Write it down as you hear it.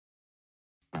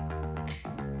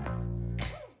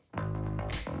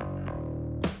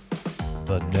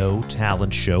The No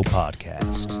Talent Show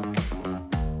podcast.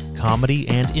 Comedy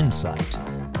and insight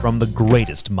from the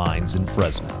greatest minds in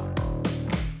Fresno.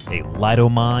 A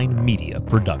Lightomine Media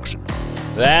production.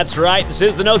 That's right, this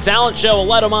is the No Talent Show, a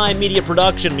Lightomine Media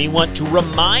production. We want to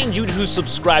remind you to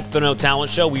subscribe to the No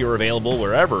Talent Show. We are available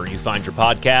wherever you find your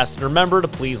podcast. And remember to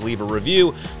please leave a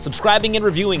review. Subscribing and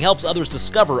reviewing helps others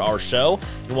discover our show.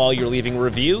 And while you're leaving a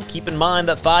review, keep in mind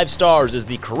that 5 stars is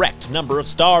the correct number of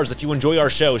stars. If you enjoy our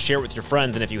show, share it with your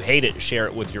friends. And if you hate it, share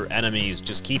it with your enemies.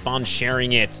 Just keep on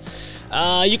sharing it.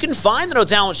 You can find The No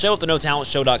Talent Show at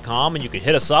thenotalentshow.com, and you can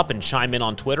hit us up and chime in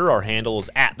on Twitter. Our handle is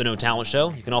at The No Talent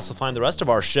Show. You can also find the rest of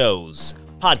our shows,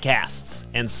 podcasts,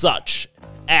 and such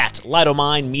at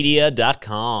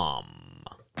lightominemedia.com.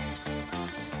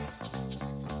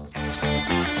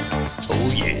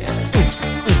 Oh, yeah.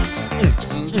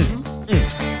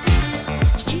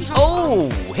 Oh,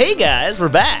 hey, guys, we're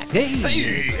back. Hey,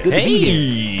 it's good to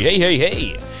be here.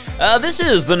 Hey. This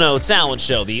is the No Talent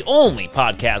Show, the only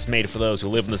podcast made for those who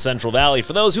live in the Central Valley,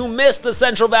 for those who miss the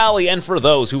Central Valley, and for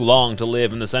those who long to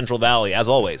live in the Central Valley. As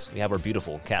always, we have our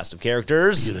beautiful cast of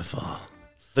characters. Beautiful.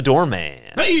 The Doorman.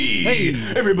 Hey,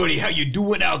 everybody, how you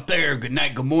doing out there? Good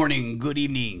night, good morning, good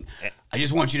evening. I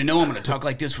just want you to know I'm going to talk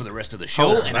like this for the rest of the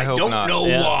show, and I don't know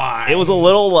why. It was a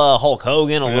little Hulk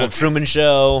Hogan, a little Truman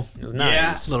Show. It was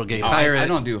nice. Little gay pirate. I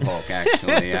don't do Hulk,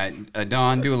 actually.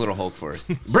 Don, do a little Hulk for us.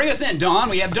 Bring us in, Don.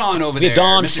 We have Don over there. We have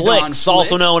Don Mr. Schlicks,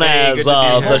 also known as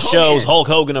the show's Hulk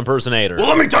Hogan impersonator. Well,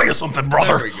 let me tell you something,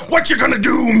 brother. What you gonna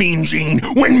do, Mean Gene,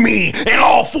 when me and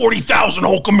all 40,000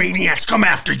 Hulkamaniacs come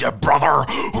after you, brother?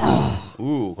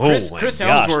 Ooh, Chris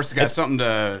Hemsworth's got something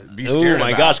to be scared about.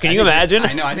 Oh my gosh, can you imagine?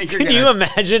 I know, I think you're Can you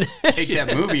imagine take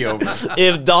that movie over.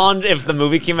 if the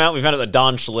movie came out, we found out that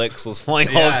Don Schlicks was playing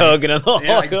Hulk Hogan and Hulk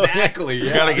Hogan. Exactly.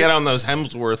 You gotta get on those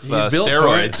Hemsworth That's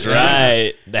steroids.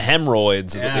 right. The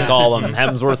hemorrhoids is what we call them.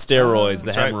 Hemsworth steroids,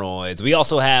 the hemorrhoids. We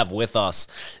also have with us,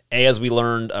 as we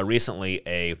learned recently,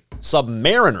 a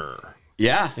submariner.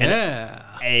 Yeah.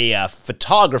 A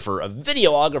photographer, a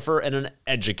videographer, and an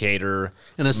educator.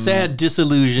 And a sad,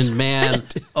 disillusioned man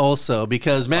also,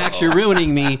 because, Max, you're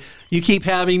ruining me. You keep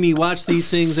having me watch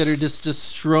these things that are just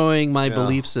destroying my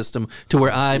belief system to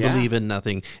where I believe in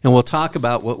nothing. And we'll talk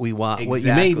about what we want.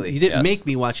 Exactly. What you didn't make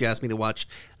me watch, you asked me to watch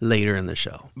later in the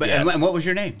show. But and what was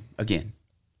your name again?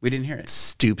 We didn't hear it.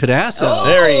 Stupid asshole. Oh,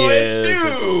 there he is. It's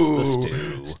It's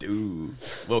the Stu.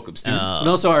 Welcome, Stu. And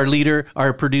also our leader,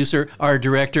 our producer, our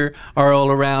director, our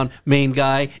all-around main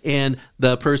guy, and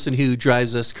the person who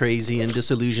drives us crazy and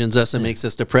disillusions us and makes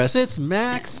us depressed. It's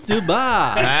Max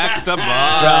DeBoss. Max DeBoss.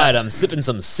 That's right. I'm sipping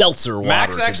some seltzer water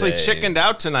Max actually today. chickened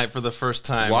out tonight for the first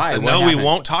time. Why? Said, What no, we happened?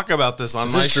 won't talk about this on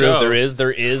This my is true. show. There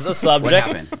is a subject.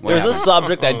 happened? What There's a happened?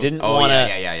 subject I didn't want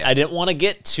to. Yeah. I didn't want to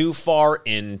get too far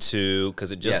into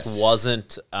because it just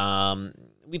wasn't.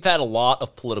 We've had a lot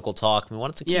of political talk. We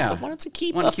wanted to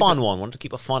keep a fun one. Wanted to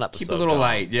keep a fun episode. Keep a little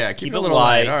light. Yeah, keep it a it little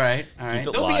light. light. All right. Keep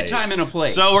it There'll be a light. time and a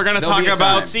place. So we're going to There'll talk be a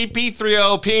about time.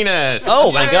 CP3O penis.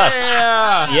 Oh my gosh.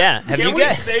 Yeah. Have Can you we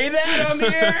guys? say that on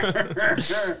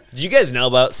the air? Did you guys know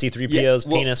about C-3PO's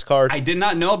penis card? I did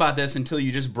not know about this until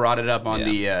you just brought it up on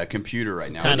the computer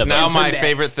right now. kind It's of now my internet.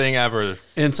 favorite thing ever.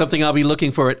 And something I'll be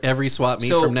looking for at every swap meet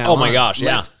So- from now Oh on. my gosh.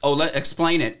 Yeah.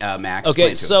 Explain it, Max.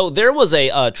 Okay, Explain to so us. there was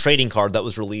a trading card that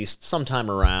was released sometime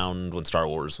around when Star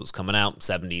Wars was coming out,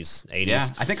 70s, 80s. Yeah,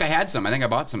 I think I had some. I think I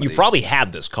bought some of You these. probably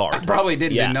had this card. I probably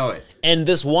didn't know it. And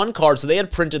this one card, so they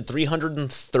had printed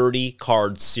 330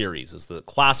 card series. It's the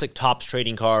classic Topps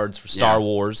trading cards for Star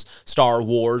Wars,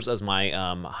 as my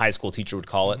high school teacher would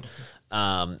call it.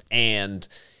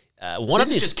 One of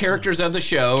these just characters of the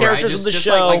show, characters right? of the just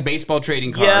show. like baseball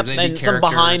trading cards. Yep, They'd be and some characters.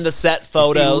 behind the set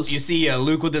photos. You see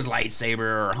Luke with his lightsaber,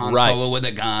 or Han Right. Solo with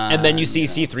a gun, And then you see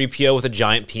C-3PO with a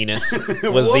giant penis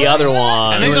was the other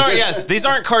one. And these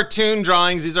aren't cartoon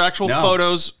drawings. These are actual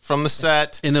photos from the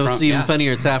set. And what's From- even yeah.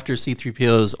 funnier, it's after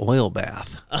C-3PO's oil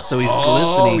bath. So he's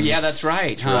Oh, glistening. yeah, that's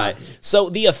right. Right. So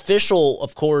the official,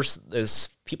 of course, is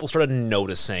people started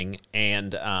noticing,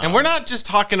 and And we're not just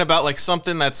talking about like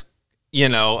something that's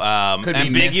Could be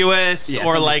ambiguous or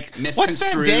something like what's that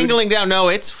misconstrued. dangling down? No,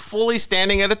 it's fully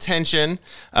standing at attention.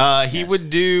 He would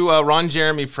do Ron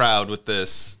Jeremy proud with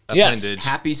this Yes. appendage.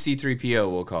 Happy C-3PO,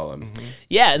 we'll call him.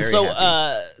 yeah, and Very so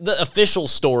happy. the official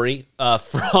story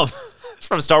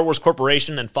from Star Wars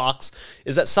Corporation and Fox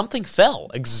is that something fell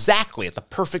exactly at the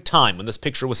perfect time when this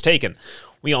picture was taken.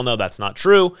 We all know that's not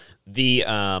true. The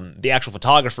actual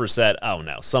photographer said, "Oh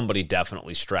no, somebody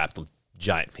definitely strapped a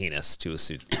giant penis to a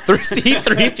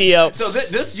C-3PO." So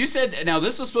this, you said, now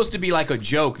this was supposed to be like a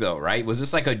joke, though, right? Was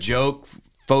this like a joke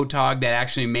photog that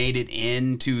actually made it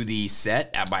into the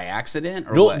set by accident,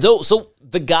 or what? No, so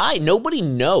the guy, nobody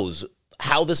knows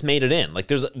how this made it in. Like,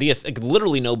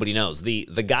 literally nobody knows. The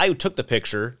guy who took the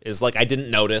picture is like, I didn't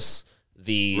notice.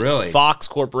 The Fox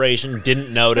Corporation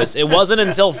didn't notice. It wasn't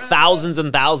until thousands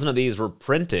and thousands of these were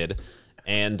printed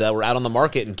and were out on the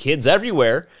market and kids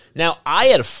everywhere. Now, I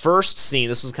had first seen,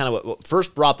 this is kind of what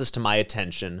first brought this to my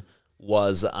attention,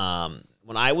 was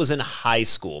when I was in high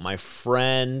school. My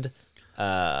friend,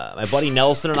 my buddy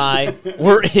Nelson and I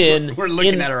were in. We're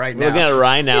looking at it right now. We're looking at it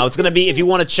right now. It's going to be, if you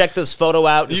want to check this photo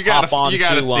out, just hop on You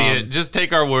got to see it. Just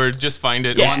take our word. Just find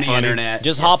it on the internet.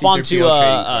 Just hop on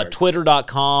to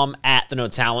twitter.com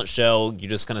 @TheNoTalentShow. You're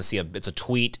just going to see it's a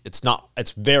tweet.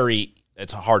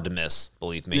 It's hard to miss,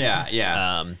 believe me.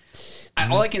 Yeah.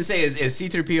 All I can say is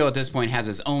C-3PO at this point has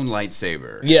his own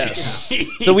lightsaber. Yes.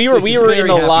 So we were in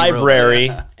the library,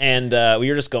 and we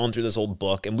were just going through this old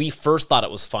book, and we first thought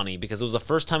it was funny because it was the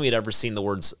first time we had ever seen the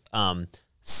words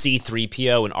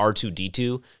C-3PO and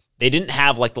R2-D2. They didn't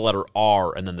have like the letter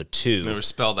R and then the 2. They were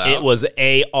spelled out. It was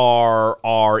ARREDEEE.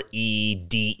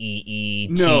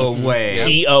 No way.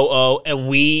 TOO, and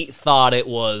we thought it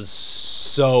was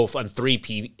so fun.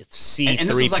 C-3PO. And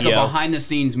this was like a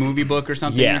behind-the-scenes movie book or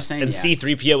something. Yes, you're saying? And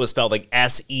C-3PO was spelled like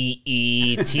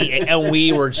SEETA, and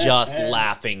we were just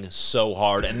laughing so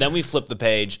hard. And then we flipped the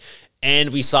page,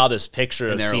 and we saw this picture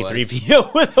of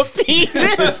C-3PO with a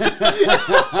penis.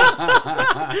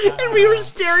 And we were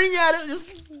staring at it, just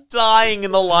dying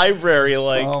in the library.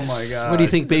 Like, oh my god! Where do you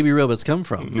think baby robots come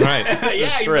from? Right.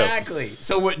 Yeah, exactly.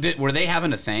 So were they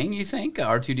having a thing? You think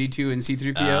R2-D2 and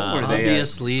C-3PO?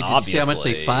 Obviously. Did you see how much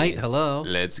they fight? Hello.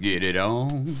 Let's get it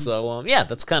on. So yeah,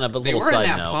 that's kind of a little side note. They were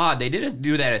in that pod. They did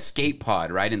do that escape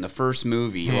pod right in the first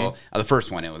movie. Well, the first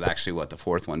one. It was actually the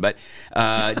fourth one, but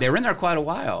they were in there quite a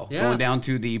while, going down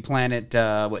to the planet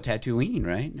Tatooine,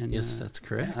 right? And, yes, that's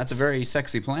correct. Yeah, that's a very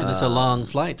sexy planet. It's a long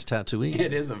flight to Tatooine.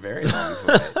 It is a very long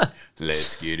flight.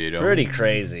 Let's get it on. Pretty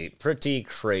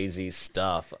crazy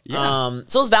stuff. Yeah.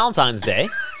 So it's Valentine's Day.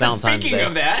 Speaking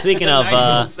of that. Speaking of nice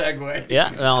little segue.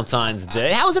 Yeah, Valentine's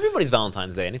Day. How was everybody's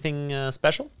Valentine's Day? Anything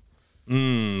special?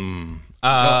 Dawn?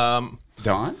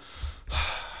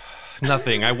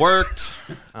 Nothing. I worked.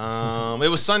 It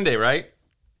was Sunday, right?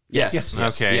 Yes.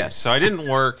 Okay. Yes. So I didn't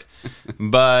work,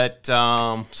 but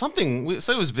so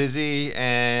it was busy,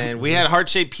 and we had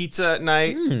heart-shaped pizza at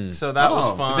night, so that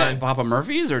was fun. Was that Papa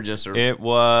Murphy's or just? It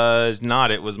was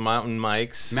not. It was Mountain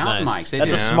Mike's. Mountain Mike's.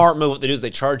 That's a smart move. What they do is they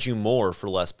charge you more for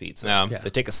less pizza. Yeah. They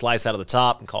take a slice out of the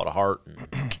top and call it a heart.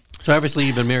 So obviously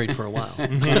you've been married for a while.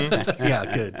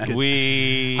 Yeah, good.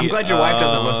 I'm glad your wife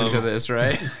doesn't listen to this,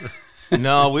 right?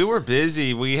 No, we were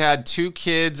busy. We had 2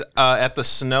 kids at the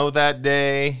snow that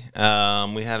day.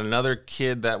 We had another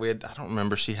kid that I don't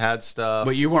remember. She had stuff.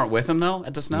 But you weren't with them, though,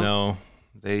 at the snow? No.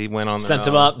 They went on their Sent own.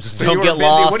 them up. Just So don't you get were busy.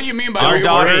 lost. What do you mean by Our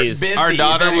daughter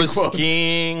was was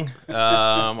skiing.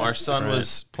 Our son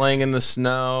was playing in the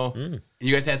snow.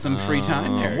 You guys had some free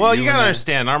time there. Well, you got to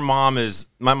understand, my mom is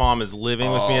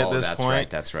living with me at this point.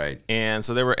 That's right. And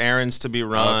so there were errands to be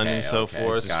run and so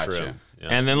forth. Gotcha. Yeah.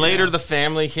 And then later the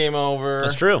family came over.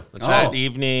 That's true. That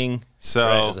evening. So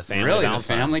Right, the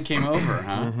family came over,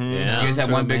 huh? Yeah. You guys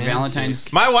had one big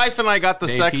Valentine's. my wife and I got the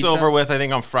sex pizza? over with, I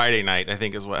think, on Friday night, I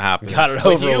think is what happened. Got it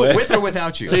over With or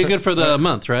without you? So you're good for the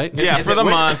month, right? Yeah, for the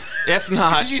month. If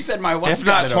not, You said my wife if not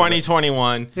got it over.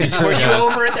 2021. Were you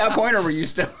over at that point, or were you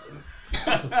still?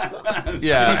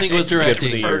 Yeah. I think it was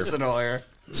directing. Personal here.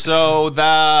 So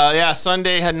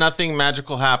Sunday had nothing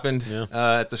magical happened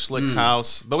at the Schlick's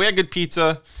house, but we had good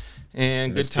pizza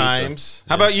and good times.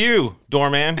 How about you,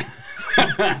 doorman?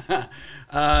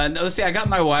 Let's see. I got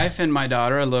my wife and my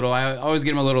daughter a little. I always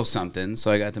get them a little something,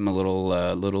 so I got them a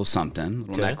little something,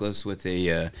 little necklace with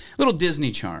a little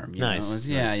Disney charm. Nice.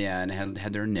 Yeah, and it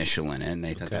had their initial in it, and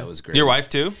they thought that was great. Your wife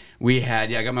too? We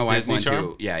had. I got my wife Disney one charm?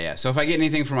 too. Yeah. So if I get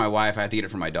anything for my wife, I have to get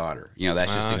it for my daughter.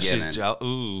 That's just a given. She's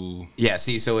ooh. Yeah.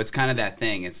 See, so it's kind of that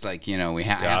thing. It's like we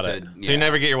have to. So you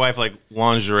never get your wife like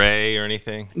lingerie or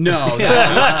anything? No,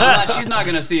 she's not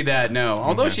going to see that. No,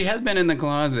 although she has been in the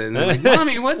closet. And they're like,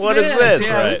 "Mommy, what's What this? is this?"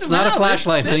 Yeah, Right. this is It's not a wow,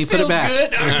 flashlight, This then you put it feels back.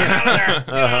 good. Get out of there!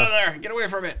 Get out of there! Get away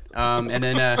from it! And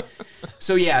then,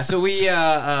 so we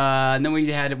and then we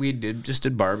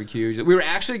did barbecues. We were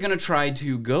actually going to try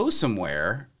to go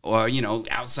somewhere, or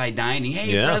outside dining.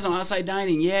 Hey, Fresno, outside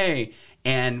dining, yay!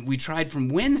 And we tried from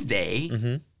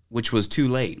Wednesday. Which was too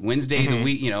late. Wednesday, the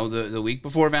week, the week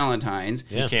before Valentine's.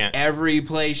 You can't. Every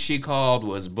place she called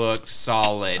was booked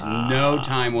solid. No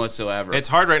time whatsoever. It's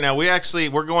hard right now.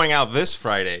 We're going out this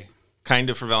Friday, kind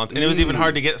of for Valentine's. And it was even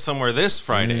hard to get somewhere this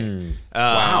Friday.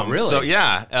 Wow, really? So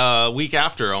yeah, week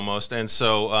after almost. And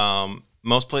so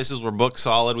most places were booked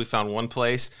solid. We found one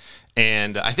place,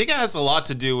 and I think it has a lot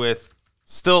to do with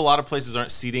still a lot of places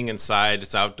aren't seating inside.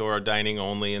 It's outdoor dining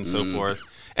only and so forth.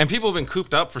 And people have been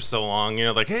cooped up for so long,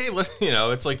 like, hey,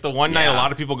 it's like the one night a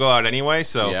lot of people go out anyway.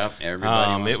 So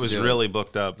everybody it was really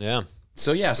booked up. Yeah.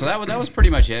 So that was pretty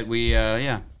much it. We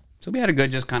So we had a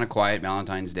good, just kind of quiet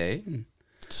Valentine's Day.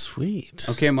 Sweet.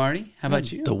 Okay, Marty, how about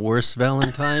you? The worst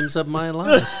Valentine's of my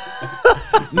life.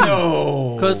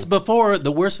 No. Because before,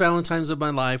 the worst Valentine's of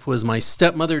my life was my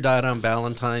stepmother died on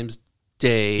Valentine's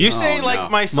Day. You say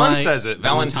my son says it.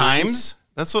 Valentine's?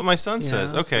 That's what my son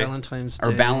says. Okay. Valentine's Day.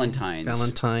 Or Valentine's.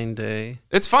 Valentine Day.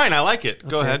 It's fine. I like it.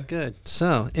 Go ahead. Good.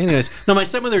 So, anyways, no, my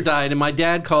stepmother died, and my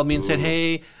dad called me and said,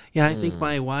 hey, I think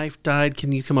my wife died.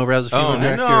 Can you come over? I was a funeral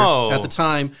director at the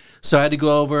time. So I had to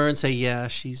go over and say, yeah,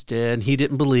 she's dead. And he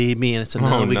didn't believe me. And I said,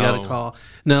 we got to call.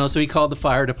 No, so he called the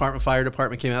fire department. Fire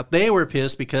department came out. They were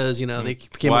pissed because, they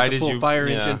came with a full fire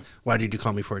engine. Why did you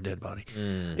call me for a dead body?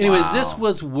 Anyways, this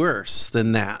was worse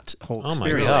than that whole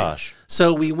experience. Oh, my gosh.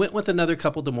 So we went with another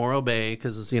couple to Morro Bay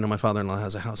because, my father-in-law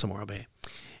has a house in Morro Bay.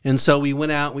 And so we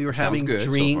went out. We were having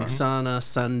drinks on a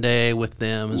Sunday with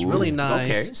them. It was really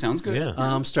nice. Okay, sounds good.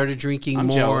 Yeah. Started drinking I'm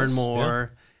more jealous. and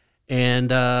more. Yeah. And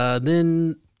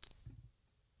then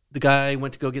the guy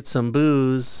went to go get some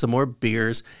booze, some more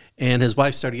beers, and his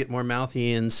wife started getting more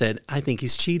mouthy and said, I think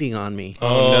he's cheating on me.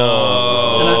 Oh,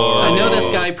 no. And I know this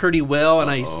guy pretty well,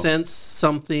 and I sense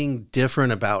something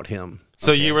different about him.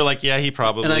 So you were like, yeah, he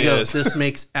probably is. And I go, this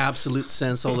makes absolute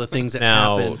sense, all the things that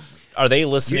now, happen. Are they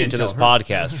listening to this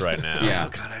podcast right now? Yeah. Oh,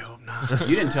 God, I hope not.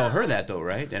 You didn't tell her that, though,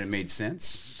 right? That it made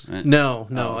sense? No.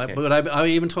 Oh, okay. But I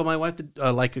even told my wife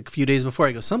that, like a few days before,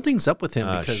 I go, something's up with him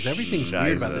because everything's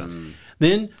weird about this.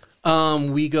 Then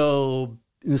we go,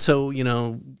 so,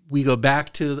 we go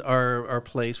back to our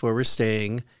place where we're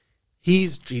staying.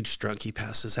 He's drunk. He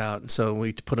passes out. And so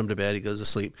we put him to bed. He goes to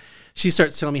sleep. She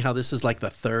starts telling me how this is like the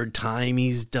third time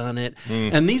he's done it.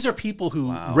 And these are people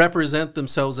who represent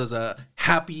themselves as a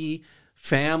happy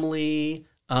family,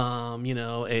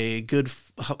 a good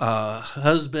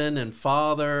husband and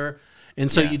father. And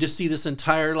so you just see this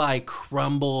entire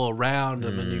crumble around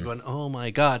him, and you're going, oh my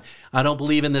God, I don't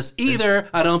believe in this either.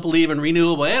 I don't believe in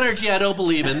renewable energy. I don't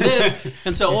believe in this.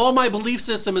 And so all my belief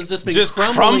system has just been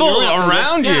crumble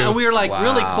around you. Yeah, and we were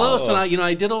really close. And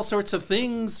I did all sorts of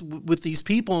things with these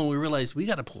people, and we realized we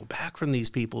got to pull back from these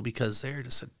people because they're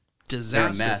just a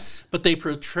disaster. They're a mess. But they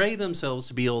portray themselves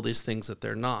to be all these things that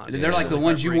they're not. They're like the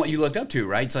ones you looked up to,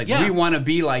 right? It's like, we want to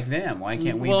be like them. Why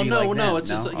can't we be like them? No, it's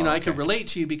just, I can relate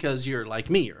to you because you're like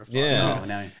me. You're a father.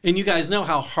 Yeah. And you guys know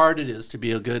how hard it is to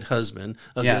be a good husband,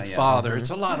 a good father. It's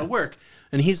a lot of work.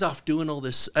 And he's off doing all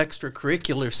this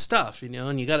extracurricular stuff,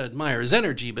 and you got to admire his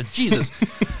energy. But Jesus,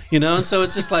 and so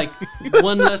it's just like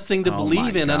one less thing to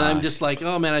believe in. And I'm just like,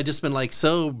 oh man, I just been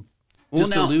so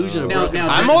disillusioned. Now,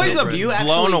 I'm always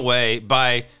blown away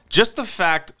by just the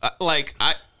fact,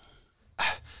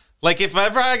 if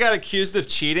ever I got accused of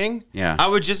cheating, I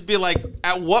would just be like,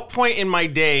 at what point in my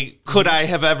day could I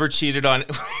have ever cheated on?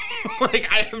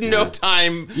 I have no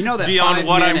time beyond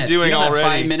what I'm doing already.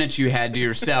 That 5 minutes you had to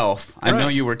yourself. I know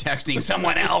you were texting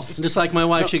someone else. Just like my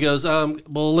wife, she goes,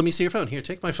 well, let me see your phone. Here,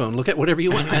 take my phone. Look at whatever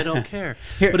you want. I don't care.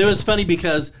 But it was funny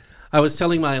because I was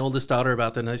telling my oldest daughter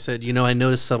about that, and I said, I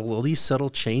noticed all these subtle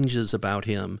changes about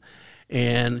him.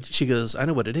 And she goes, I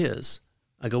know what it is.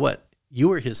 I go, what? You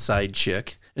were his side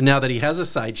chick. And now that he has a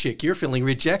side chick, you're feeling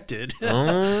rejected.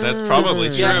 That's probably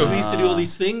true. Yeah, we used to do all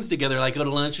these things together, go to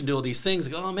lunch and do all these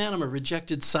things. Oh, man, I'm a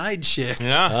rejected side chick.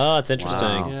 Yeah. Oh, it's interesting.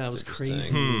 Wow. Yeah, it was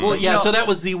crazy. Well, so that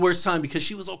was the worst time because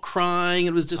she was all crying.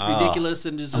 It was just ridiculous.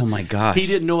 And just, oh, my gosh. He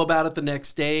didn't know about it the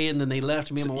next day, and then they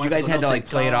left me and my wife. You guys had to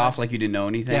play it off like you didn't know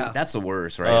anything? Yeah. That's the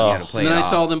worst, right? You had to play it off. And then I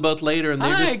saw them both later, and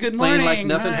they're just playing like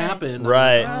nothing happened.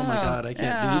 Right. Oh, my God, I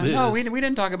can't do this. No, we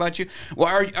didn't talk about you.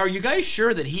 Well, are you guys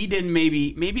sure that he didn't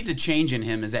maybe the change in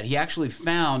him is that he actually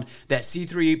found that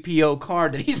C-3PO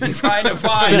card that he's been trying to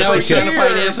find. Now he's trying to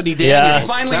find Anthony Daniels. Yeah. He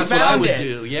finally that's found what I would it.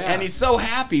 do. Yeah, and he's so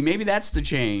happy. Maybe that's the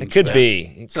change. It could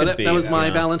be. So that was my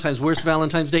worst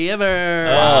Valentine's Day ever.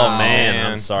 Oh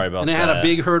man, I'm sorry about that. And I had a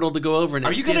big hurdle to go over. And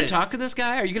are you going to talk to this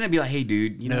guy? Are you going to be like, hey,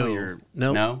 dude, you're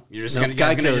just going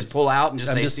to just pull out and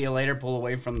just say see you later, pull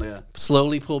away from the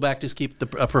slowly pull back, just keep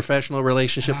a professional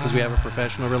relationship because we have a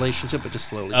professional relationship, but just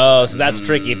slowly. Oh, so that's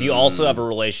tricky. If you also have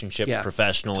a relationship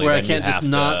professionally, where then I can't just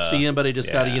not see him, but I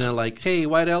just got to, hey,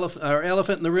 white elephant or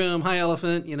elephant in the room, hi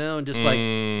elephant, and just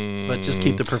but just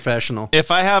keep the professional. If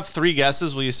I have 3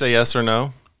 guesses, will you say yes or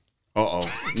no? No.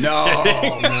 Just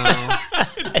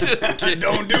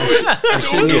don't do it. I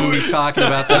shouldn't even be talking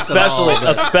about this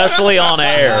especially on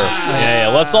air.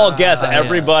 Yeah. Let's all guess.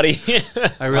 Everybody.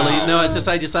 I really I don't know. Is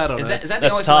that the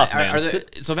That's only tough, time? man.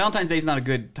 So Valentine's Day is not a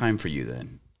good time for you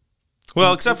then?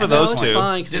 Well, except for those two.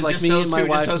 Fine, like me and my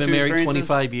wife have been married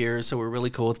 25 years, so we're really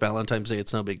cool with Valentine's Day.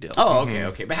 It's no big deal. Oh,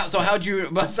 okay. But how'd you?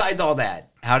 Besides all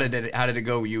that, how did it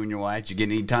go with you and your wife? Did you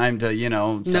get any time to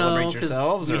celebrate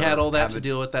yourselves? We had all that to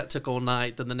deal with. That took all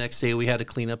night. Then the next day we had to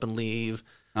clean up and leave.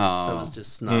 Oh. So it was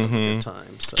just not a good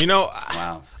time. So.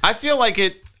 Wow. I feel like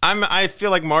it. I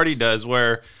feel like Marty does,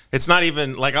 where it's not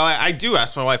even like I do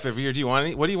ask my wife every year,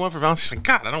 what do you want for Valentine's? She's like,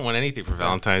 God, I don't want anything for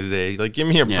Valentine's Day. Like, give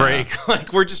me a break.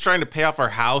 Like, we're just trying to pay off our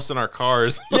house and our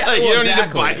cars. You don't need to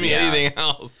buy me anything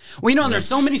else. Well, and there's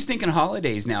so many stinking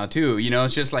holidays now too.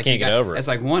 It's just like can't get over it. It's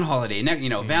like one holiday,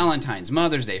 Valentine's,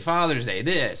 Mother's Day, Father's Day,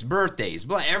 birthdays,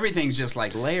 everything's just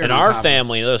like layered. In our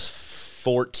family, there's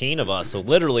 14 of us, so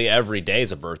literally every day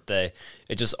is a birthday.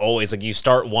 It just always, like, you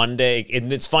start one day,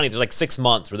 and it's funny, there's like 6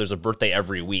 months where there's a birthday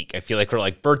every week. I feel like we're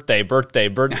like birthday.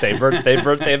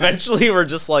 Eventually we're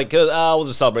just like, we'll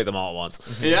just celebrate them all at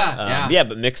once. Yeah,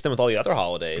 but mixed in with all the other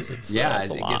holidays, it's a lot.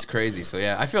 It gets crazy. So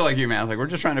I feel like you, man. I was like, we're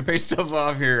just trying to pay stuff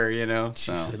off here,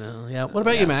 So. Yeah. What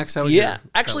about you, Max? How was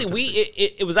actually,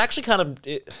 it was actually kind of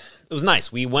it was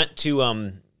nice. We went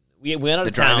to we went out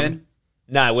of town. Drive-in?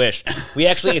 No, I wish. We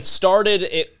actually,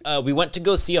 we went to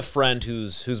go see a friend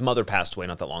whose mother passed away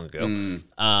not that long ago.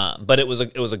 But it was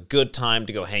a good time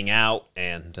to go hang out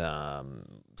and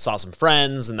saw some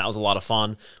friends, and that was a lot of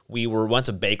fun. We went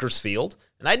to Bakersfield,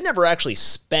 and I'd never actually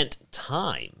spent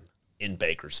time in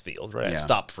Bakersfield, right? I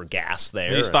stopped for gas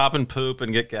there. You stop and poop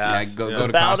and get gas. Go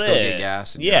to Costco, get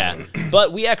gas.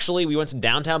 But we went to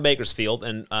downtown Bakersfield,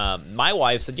 and my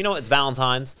wife said, it's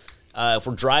Valentine's. If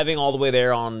we're driving all the way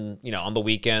there on the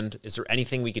weekend, is there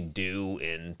anything we could do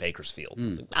in Bakersfield? I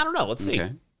was like, I don't know. Let's see.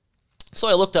 So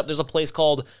I looked up. There's a place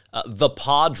called The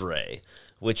Padre,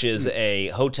 which is a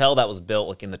hotel that was built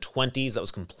like in the 1920s that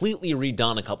was completely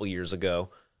redone a couple years ago.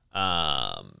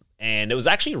 And it was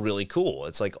actually really cool.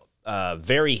 It's like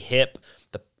very hip.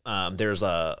 There's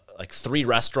like 3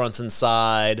 restaurants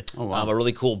inside, a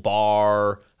really cool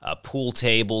bar, pool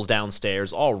tables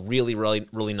downstairs, all really, really,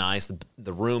 really nice.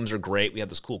 The rooms are great. We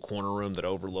had this cool corner room that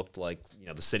overlooked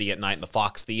the city at night and the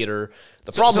Fox Theater.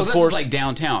 The problem, of course, is like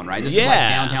downtown, right? This is like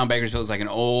downtown Bakersfield. It's like an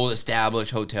old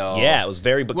established hotel. Yeah, it was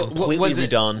completely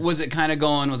redone. Was it kind of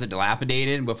going? Was it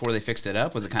dilapidated before they fixed it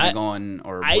up? Was it kind of going?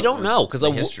 Or I don't know, because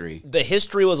the history. The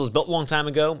history was built a long time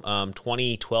ago.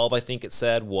 2012, I think it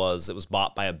said, it was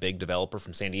bought by a big developer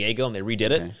from San Diego, and they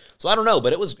redid it. So I don't know,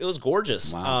 but it was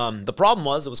gorgeous. Wow. The problem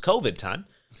was it was COVID time,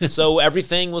 so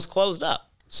everything was closed up.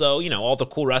 So all the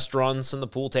cool restaurants and the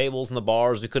pool tables and the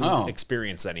bars, we couldn't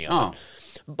experience any of it.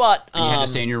 But you had to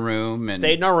stay in your room.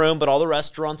 Stayed in our room, but all the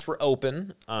restaurants were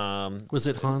open. Was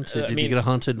it haunted? Did you get a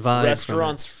haunted vibe?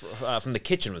 Restaurants from the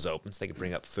kitchen was open, so they could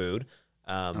bring up food.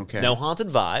 No haunted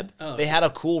vibe. Oh. They had a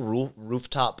cool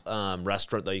rooftop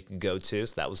restaurant that you could go to,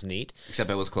 so that was neat. Except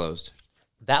it was closed.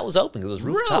 That was open because it was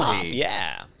rooftop. Really?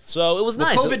 Yeah. So it was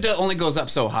nice. COVID only goes up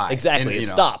so high. Exactly. It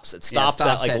stops. It stops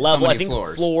at like level. I think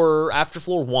after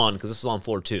floor 1, because this was on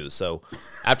floor 2. So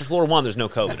after floor 1, there's no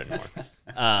COVID anymore.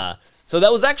 So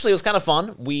that was it was kind of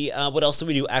fun. We what else did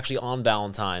we do actually on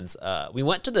Valentine's? We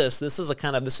went to this. This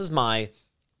is my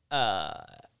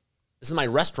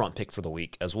restaurant pick for the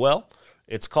week as well.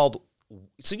 It's called.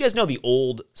 So you guys know the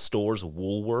old stores,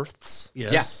 Woolworths?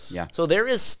 Yes. Yeah. So there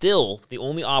is still the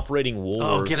only operating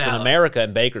Woolworths in America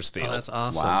in Bakersfield. Oh, that's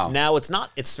awesome. Wow. Now,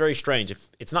 it's very strange.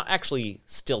 It's not actually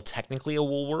still technically a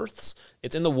Woolworths.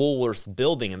 It's in the Woolworths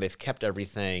building, and they've kept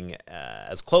everything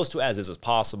as close to as is as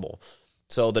possible.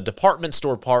 So the department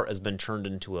store part has been turned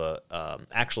into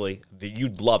actually,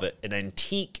 you'd love it, an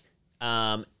antique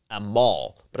a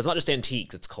mall, but it's not just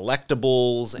antiques. It's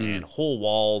collectibles and whole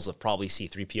walls of probably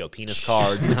See-Threepio penis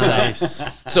cards and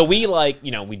stuff. So we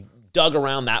we dug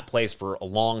around that place for a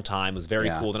long time. It was very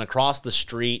cool. Then across the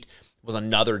street was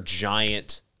another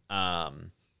giant, they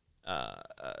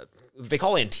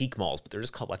call antique malls, but they're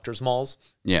just collectors malls.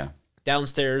 Yeah.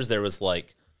 Downstairs there was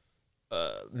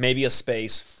maybe a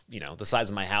space, the size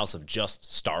of my house of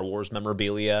just Star Wars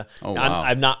memorabilia. Oh, wow.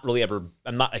 I'm not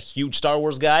a huge Star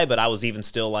Wars guy, but I was even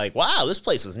still like, wow, this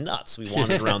place is nuts. We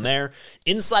wandered around there.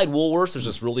 Inside Woolworths, there's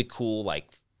this really cool,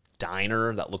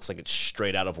 diner that looks like it's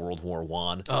straight out of World War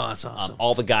I. Oh, that's awesome.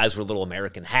 All the guys were little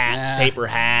American hats, paper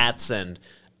hats, and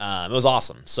it was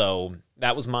awesome. So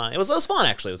that was it was fun,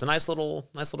 actually. It was a nice little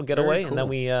getaway. Cool. And then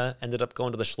we ended up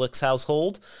going to the Schlick's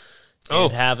household.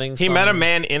 He met a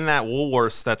man in that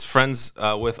Woolworths that's friends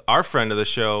with our friend of the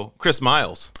show, Chris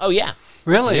Miles. Oh, yeah.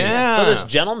 Really? Yeah. So this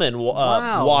gentleman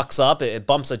walks up, it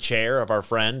bumps a chair of our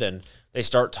friend, and they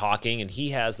start talking, and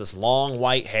he has this long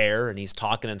white hair, and he's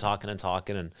talking,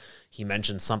 and he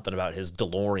mentions something about his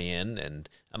DeLorean, and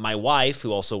my wife,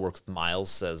 who also works with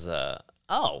Miles, says,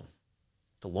 oh,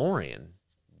 DeLorean,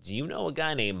 do you know a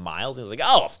guy named Miles? And he was like,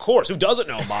 oh, of course. Who doesn't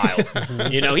know Miles?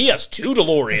 He has 2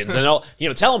 DeLoreans.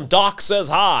 And, tell him Doc says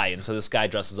hi. And so this guy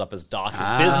dresses up as Doc. His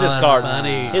business card.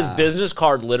 His business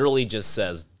card literally just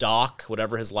says Doc,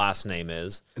 whatever his last name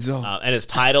is. And his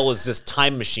title is just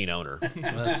Time Machine Owner.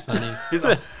 That's funny. He's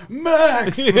like,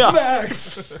 Max!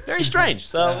 Max! Very strange.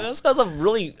 So this was a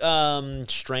really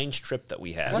strange trip that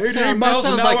we had. 88 miles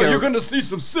an hour, you're going to see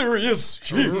some serious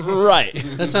shit. Right.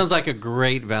 That sounds like a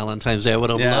great Valentine's Day. I would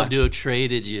have loved to have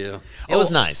traded you. It was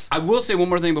nice. I will say one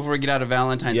more thing before we get out of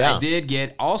Valentine's. Yeah. I did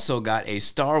got a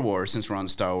Star Wars, since we're on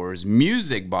Star Wars,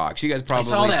 music box. You guys probably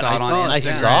saw it on Instagram. I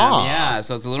saw. Yeah,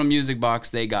 so it's a little music box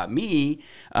they got me.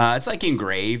 It's like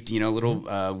engraved,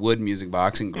 little wood music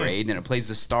box engraved, and it plays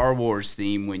the Star Wars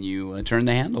theme when you turn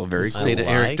the handle. Very cool. Say to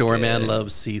Eric Doorman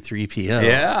loves See-Threepio.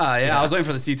 Yeah. I was waiting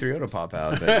for the C-3PO to pop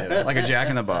out, but, like a Jack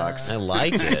in the Box. I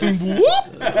like it.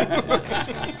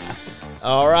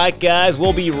 All right, guys,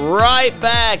 we'll be right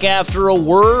back after a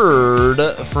word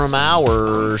from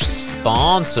our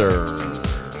sponsor.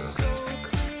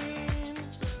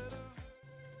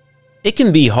 It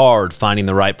can be hard finding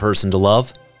the right person to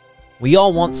love. We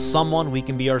all want someone we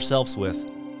can be ourselves with.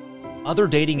 Other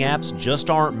dating apps just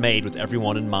aren't made with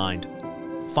everyone in mind.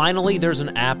 Finally, there's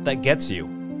an app that gets you.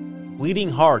 Bleeding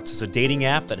Hearts is a dating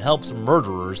app that helps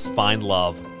murderers find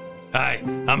love. Hi,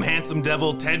 I'm handsome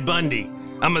devil Ted Bundy.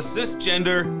 I'm a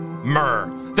cisgender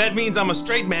mur. That means I'm a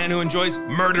straight man who enjoys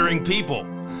murdering people.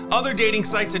 Other dating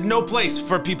sites had no place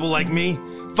for people like me.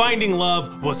 Finding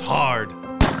love was hard.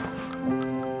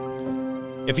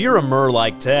 If you're a mur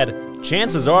like Ted,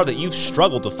 chances are that you've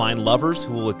struggled to find lovers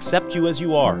who will accept you as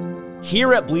you are.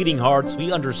 Here at Bleeding Hearts,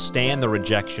 we understand the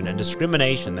rejection and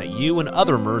discrimination that you and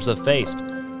other murs have faced.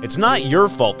 It's not your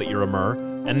fault that you're a mur,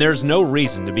 and there's no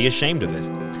reason to be ashamed of it.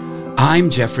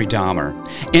 I'm Jeffrey Dahmer.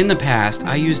 In the past,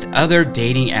 I used other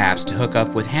dating apps to hook up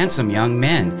with handsome young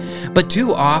men. But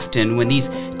too often, when these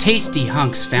tasty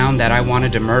hunks found that I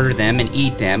wanted to murder them and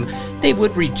eat them, they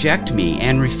would reject me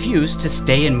and refuse to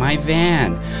stay in my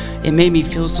van. It made me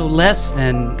feel so less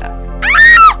than...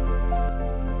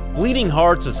 Bleeding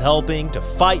Hearts is helping to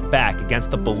fight back against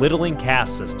the belittling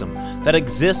caste system that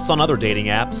exists on other dating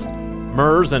apps.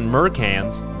 Murs and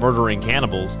mercans, murdering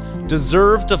cannibals,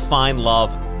 deserve to find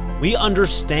love. We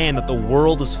understand that the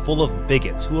world is full of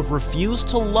bigots who have refused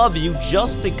to love you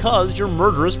just because your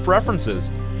murderous preferences.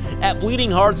 At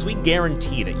Bleeding Hearts, we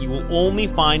guarantee that you will only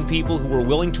find people who are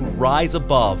willing to rise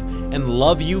above and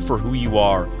love you for who you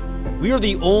are. We are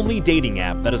the only dating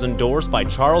app that is endorsed by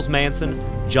Charles Manson,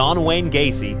 John Wayne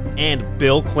Gacy, and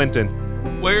Bill Clinton.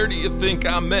 Where do you think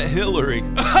I met Hillary?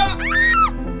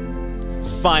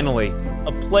 Finally,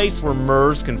 a place where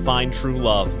murs can find true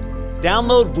love.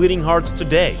 Download Bleeding Hearts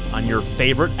today on your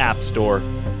favorite app store.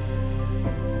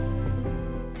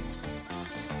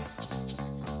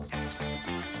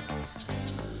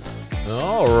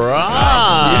 All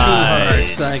right.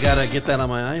 I gotta get that on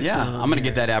my iPhone. Yeah, I'm gonna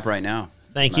get that app right now.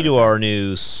 Thank you to our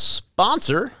new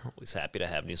sponsor. Always happy to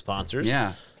have new sponsors.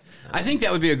 Yeah. I think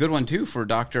that would be a good one, too, for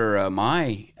Dr.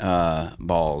 My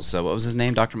Balls. So what was his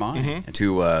name? Dr. My? Mm-hmm.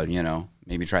 To,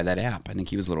 maybe try that app. I think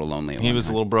he was a little lonely. He was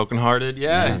a little brokenhearted.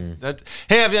 Yeah.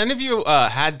 Hey, have any of you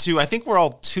had to? I think we're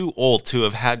all too old to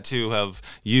have had to have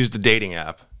used a dating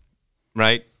app,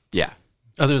 right? Yeah.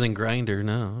 Other than Grindr,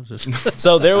 no.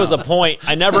 So there was a point.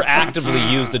 I never actively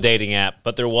used a dating app,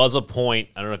 but there was a point.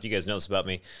 I don't know if you guys know this about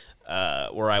me.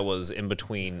 Where I was in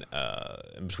between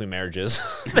marriages.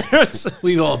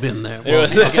 We've all been there.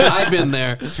 I've been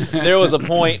there. There was a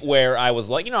point where I was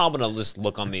like, I'm going to just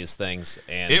look on these things.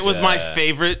 And it was my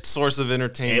favorite source of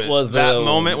entertainment. It was that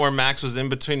moment where Max was in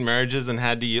between marriages and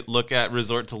had to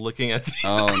resort to looking at these.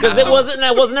 Because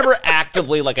I wasn't ever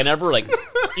actively, I never,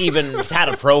 even had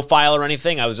a profile or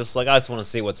anything. I was just like, I just want to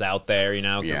see what's out there,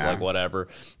 because, whatever.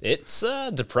 It's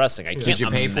depressing. I can't imagine.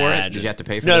 Did you pay for it? Did you have to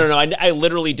pay for it? No. I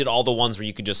literally did all the ones where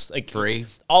you could just free.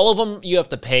 All of them you have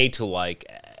to pay to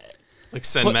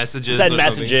send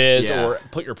messages, or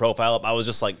put your profile up. I was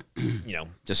just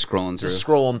just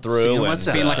scrolling through, and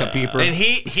being like a peeper. And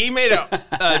he made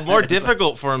it more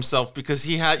difficult for himself because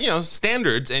he had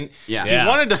standards, and he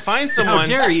wanted to find someone. How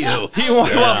dare you?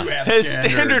 His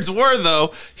standards were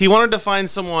though he wanted to find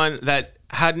someone that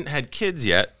hadn't had kids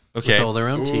yet. Okay. With all their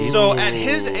own teeth. So at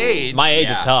his age... My age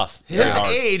is tough. His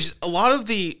age, a lot of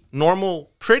the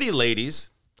normal pretty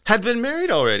ladies had been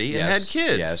married already and had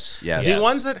kids. Yes. The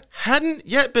ones that hadn't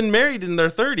yet been married in their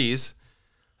 30s,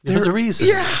 There's a reason.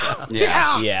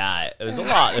 Yeah, it was a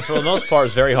lot. For the most part,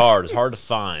 it's very hard. It's hard to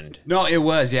find. No, it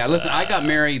was. Yeah, listen, I got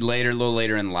married later, a little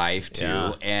later in life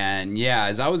too, and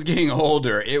as I was getting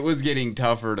older, it was getting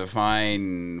tougher to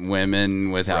find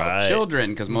women without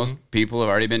children because most people have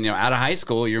already been, out of high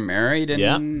school. You're married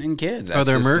and kids. Or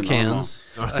they're Mercans.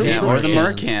 Or the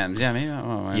Mercans. Yeah, maybe.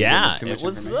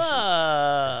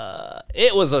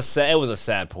 It was a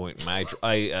sad point.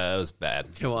 It was bad.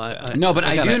 No, but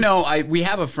I do know. We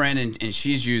have a friend, and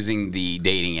she's using the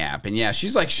dating app, and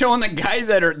she's like showing the guys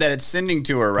that it's sending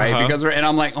to her, right? Because and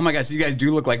I'm like, oh my gosh, these guys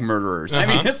do look like murderers. I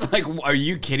mean, it's like, are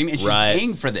you kidding me? And she's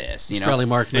paying for this. Probably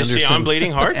Mark Anderson. Is she on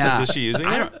Bleeding Hearts? Is she using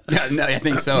it? No, I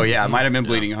think so. Yeah, it might have been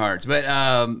Bleeding Hearts, but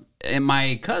and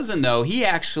my cousin, though, he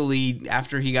actually,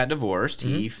 after he got divorced,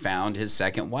 he found his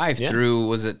second wife through,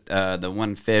 was it the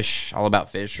one Fish, All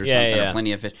About Fish or something, or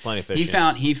Plenty of Fish? Plenty of Fish.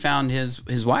 He found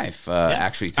his wife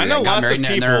actually through I know that. Lots of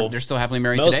people. They're still happily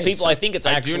married Most today. people, I think it's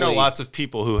actually. I do know lots of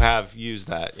people who have used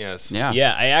that, yes.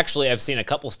 Yeah, I've seen a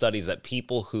couple studies that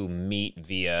people who meet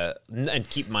via, and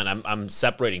keep in mind, I'm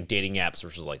separating dating apps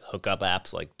versus like hookup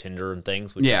apps like Tinder and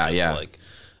things, which are just like,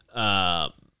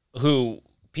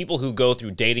 people who go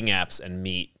through dating apps and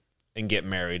meet and get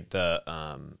married, the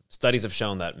studies have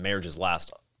shown that marriages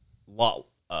last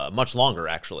much longer,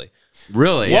 actually.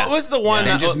 Really? What was the one?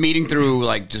 And just meeting through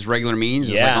like just regular means,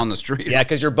 just like on the street. Yeah,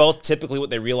 because you're both typically what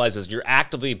they realize is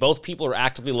both people are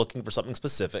actively looking for something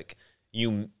specific.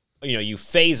 You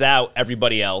phase out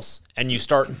everybody else and you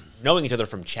start knowing each other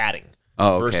from chatting.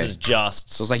 Oh, okay. Versus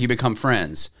just... So it's like you become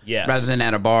friends. Yes. Rather than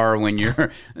at a bar when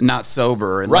you're not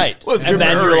sober. And right. And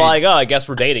then you're like, oh, I guess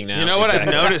we're dating now. You know what I've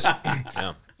noticed?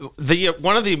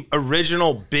 One of the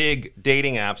original big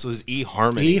dating apps was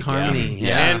eHarmony. eHarmony,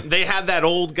 And they had that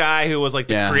old guy who was like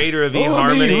the creator of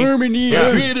eHarmony.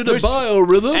 I created a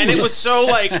biorhythm. And it was so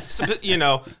like,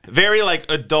 very like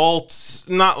adult,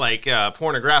 not like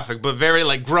pornographic, but very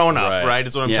like grown up, right?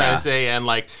 Is what I'm trying to say. And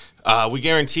like, we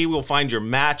guarantee we'll find your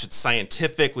match. It's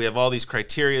scientific. We have all these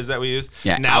criterias that we use.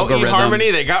 Yeah, now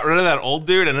eHarmony, they got rid of that old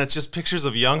dude, and it's just pictures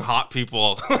of young hot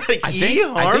people.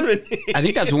 eHarmony. I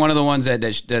think that's one of the ones that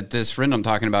this friend I'm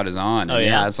talking about is on. Oh,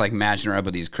 yeah? It's like matching her up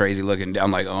with these crazy looking.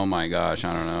 I'm like, oh my gosh,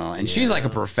 I don't know. And she's like a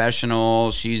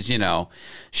professional. She's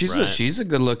she's a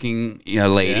good looking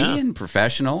lady and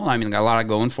professional. I mean, got a lot of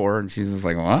going for her. And she's just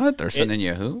like, what? They're sending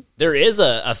you who? There is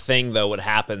a thing though. What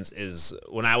happens is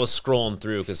when I was scrolling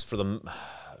through, because for the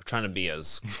trying to be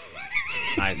as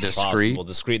nice as possible,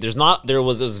 discreet. It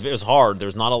was hard.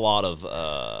 There's not a lot of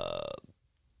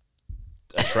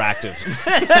attractive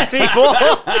people.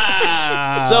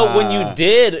 So when you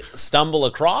did stumble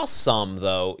across some,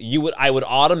 though, I would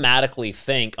automatically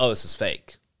think, oh, this is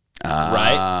fake,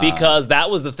 right? Because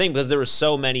that was the thing. Because there were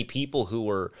so many people who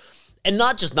were. And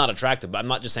not just not attractive, but I'm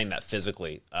not just saying that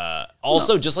physically.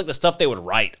 Also, just like the stuff they would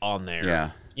write on there. Yeah.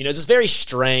 Just very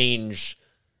strange.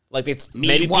 Like they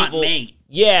maybe people,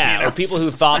 or people who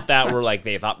thought that were like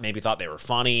thought they were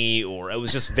funny, or it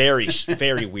was just very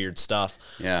very weird stuff.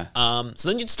 Yeah. So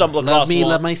then you'd stumble across one.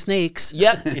 Love my snakes.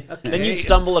 Yep. Then you'd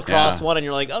stumble across one, and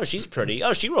you're like, oh, she's pretty.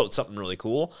 Oh, she wrote something really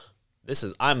cool. This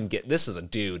is a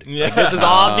dude. Yeah. Like, this is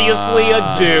obviously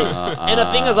a dude. And the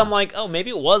thing is, I'm like, oh, maybe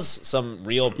it was some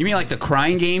real. You mean like the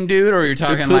crying game dude, or you're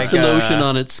talking it like puts a lotion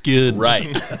on its skin,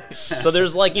 right? So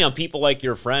there's like people like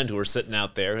your friend who are sitting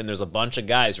out there, and there's a bunch of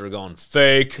guys who are going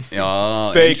fake, fake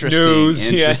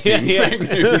news, fake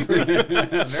news.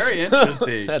 Very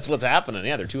interesting. That's what's happening.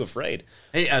 Yeah, they're too afraid.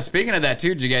 Hey, speaking of that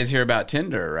too, did you guys hear about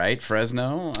Tinder? Right,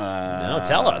 Fresno. No,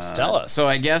 tell us. So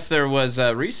I guess there was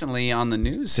recently on the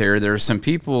news here. There's some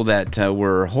people that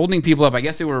were holding people up. I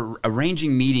guess they were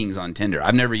arranging meetings on Tinder.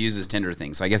 I've never used this Tinder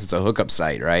thing, so I guess it's a hookup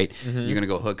site, right? Mm-hmm. You're gonna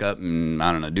go hook up and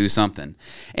I don't know, do something.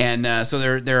 And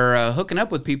so they're hooking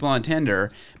up with people on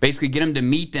Tinder, basically get them to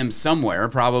meet them somewhere,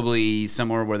 probably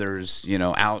somewhere where there's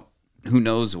out who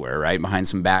knows where, right, behind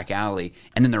some back alley,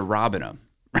 and then they're robbing them.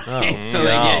 Right? So they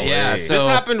get So this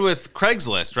happened with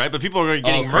Craigslist, right? But people are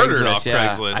getting murdered off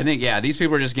Craigslist. I think these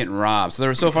people are just getting robbed.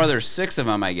 So far there's 6 of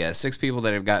them, I guess, 6 people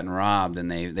that have gotten robbed, and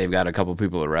they've got a couple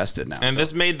people arrested now. And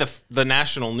this made the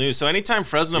national news. So anytime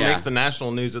Fresno makes the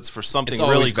national news, it's for something it's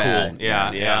really bad. Cool.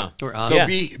 Yeah. So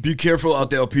be careful out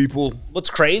there, people. What's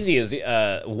crazy is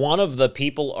one of the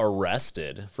people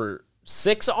arrested for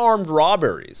 6 armed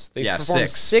robberies. They performed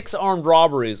 6 armed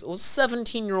robberies. It was a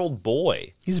 17-year-old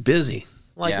boy. He's busy.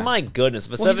 My goodness,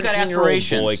 if a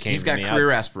 17-year-old boy came to me,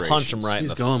 I'd punch him right in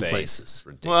the face. Places.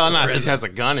 Well, not if he has a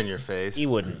gun in your face. He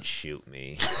wouldn't shoot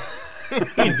me.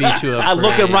 He'd beat you up. I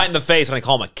look him right in the face and I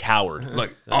call him a coward.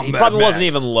 Like, He probably wasn't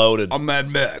even loaded. I'm Mad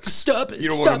Max. Stop it! You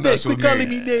don't Stop want to mess it! with Quit calling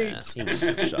me. me names.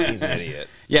 He's an idiot.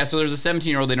 Yeah, so there's a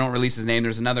 17-year-old. They don't release his name.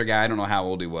 There's another guy. I don't know how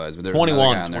old he was, but there's 21,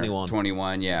 another guy on there. 21.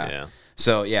 21, yeah. Yeah.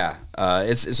 So, yeah.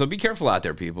 So be careful out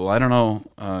there, people. I don't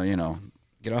know,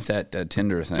 get off that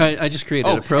Tinder thing. I just created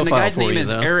a profile and the guy's for name you, is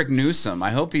though. Eric Newsom.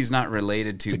 I hope he's not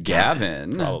related to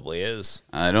Gavin. Probably is.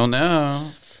 I don't know.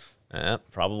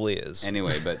 Probably is.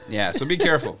 Anyway, but yeah, so be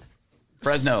careful.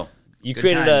 Fresno. You Good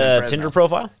created times in a Fresno. Tinder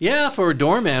profile? Yeah, for a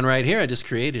doorman right here. I just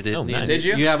created it. Oh, nice. Did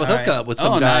you? You have a All right. hookup with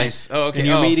some Oh, guy. nice. Oh, okay. And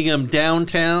you're Oh. meeting him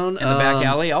downtown. In the back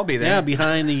alley? I'll be there. Yeah,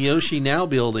 behind the Yoshi Now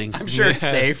building. I'm sure it's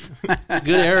safe.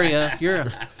 Good area.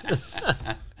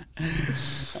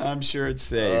 I'm sure it's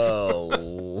safe.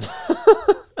 Oh.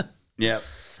 Yep.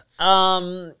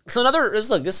 So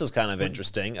this is kind of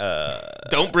interesting.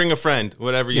 Don't bring a friend,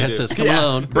 whatever you Yeah, do. it says, come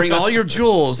on. Bring all your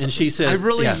jewels. And she says, I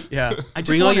really, yeah. I just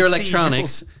Bring all wanna your see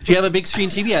electronics. jewels. Do you have a big screen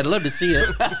TV? I'd love to see it.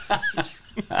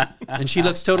 And she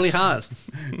looks totally hot.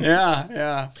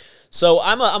 Yeah. So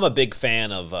I'm a big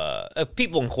fan of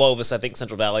people in Clovis. I think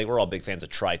Central Valley. We're all big fans of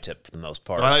tri-tip for the most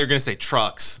part. I thought you were going to say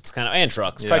trucks. It's kind of and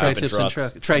trucks. Yeah. Tri-tip and Tri-tips and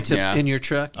trucks. truck. Tri-tips Yeah. in your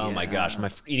truck. Oh my gosh, am I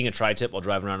eating a tri-tip while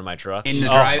driving around in my truck? In the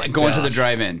Oh my going to the gosh.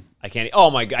 drive-in. I can't. Oh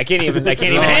my! I can't even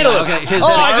handle this. Okay, his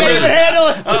I can't even handle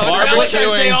it.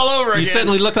 Barbecuing all over You again.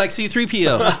 suddenly look like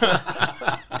C-3PO.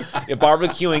 Yeah,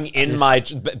 barbecuing in my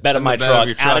bed of my bed of truck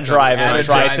your at a truck. drive-in. At a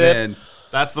tri-tip. drive-in.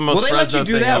 That's the most Will they let Fresno you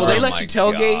do thing that? Will ever. they Oh let my you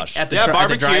tailgate gosh. at the, Yeah, at the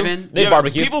barbecue. drive-in? They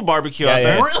barbecue. People barbecue Yeah, out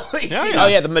there. yeah. Really? Yeah. Oh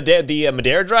yeah, the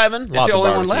Madera drive-in. Lots the of only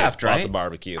one barbecue. left, right? Lots of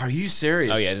barbecue. Are you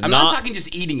serious? Oh, yeah, I'm not- not talking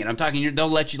just eating it. I'm talking they'll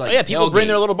let you like. Oh, yeah, people bring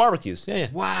their tailgate. little barbecues. Yeah, yeah.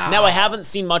 Wow. Now I haven't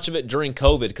seen much of it during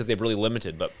COVID because they've really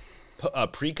limited, but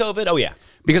pre-COVID, oh yeah.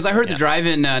 Because I heard the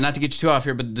drive-in, not to get you too off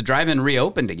here, but the drive-in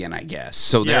reopened again, I guess.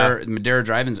 So their Madera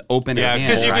drive-in's open Yeah, again.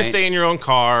 because you right? can stay in your own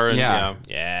car. And, Yeah.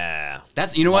 Yeah.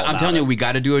 That's you know what all I'm telling about you, we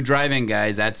got to do a drive-in,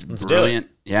 guys. That's do it. brilliant.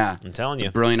 Yeah, I'm telling It's you.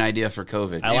 a brilliant idea for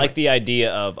COVID. I like the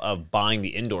idea of buying the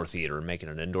indoor theater and making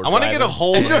an indoor I want to drive-in get a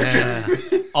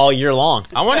hold. all year long.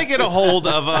 I want to get a hold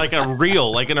of like a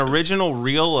reel, like an original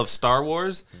reel of Star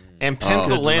Wars, and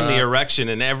pencil in the erection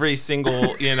in every single,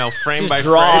 frame Just by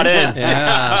draw frame. it in.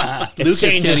 Yeah. Lucas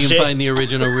can't changes even shit. find the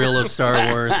original reel of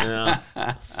Star Wars.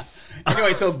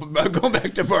 Anyway, so going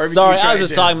back to barbecue. Sorry, I was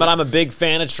just tri-tips. talking about I'm a big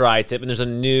fan of tri-tip, and there's a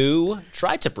new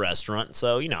tri-tip restaurant.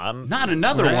 So, I'm... Not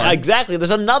another one. Exactly.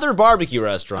 There's another barbecue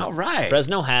restaurant. All right.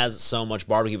 Fresno has so much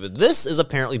barbecue, but this is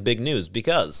apparently big news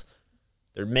because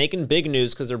they're making big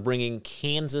news because they're bringing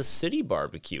Kansas City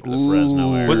barbecue to the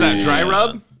Fresno area. Was that dry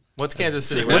rub? What's Kansas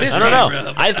City? What is I don't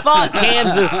know. I thought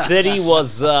Kansas City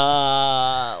was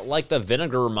like the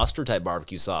vinegar or mustard type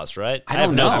barbecue sauce, right? I don't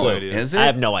have no know. clue. Is it? I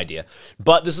have no idea.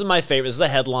 But this is my favorite. This is a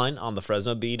headline on the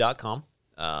FresnoBee.com.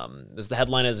 This is the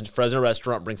headline is Fresno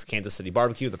restaurant brings Kansas City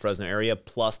barbecue to the Fresno area.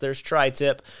 Plus, there's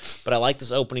tri-tip. But I like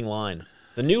this opening line.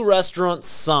 The new restaurant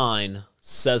sign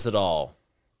says it all.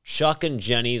 Chuck and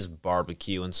Jenny's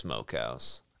Barbecue and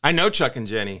Smokehouse. I know Chuck and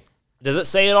Jenny. Does it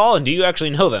say it all? And do you actually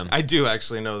know them? I do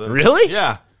actually know them. Really?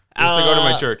 Yeah. I used to go to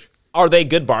my church. Are they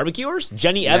good barbecuers?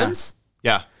 Jenny Evans?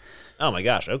 Yeah. Oh my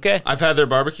gosh. Okay. I've had their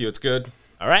barbecue. It's good.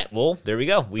 All right. Well, there we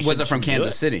go. Was it from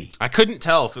Kansas City? I couldn't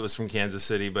tell if it was from Kansas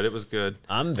City, but it was good.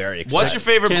 I'm very excited. What's your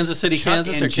favorite? Kansas City,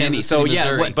 Kansas, and or Jenny. Kansas So, City,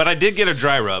 yeah, Missouri? But I did get a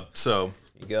dry rub, so.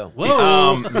 There you go.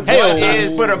 Whoa. What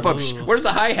is? Where's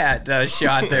the hi-hat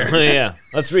shot there? Yeah.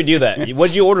 Let's redo that. What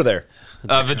did you order there?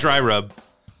 The dry rub.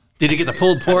 Did you get the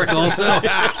pulled pork also?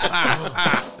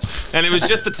 And it was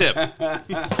just the tip.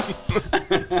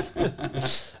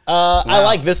 I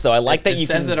like this though. I like that It you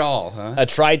says can it all, huh? a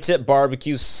tri-tip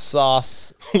barbecue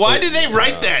sauce. Why did they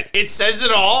write that? It says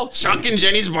it all. Chuck and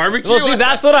Jenny's barbecue. Well, see,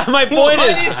 that's what my point What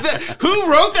is. is that? Who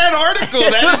wrote that article?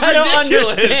 That is I don't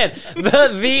ridiculous.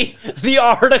 understand the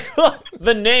article.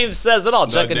 The name says it all.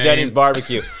 Chuck and name. Jenny's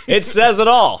barbecue. It says it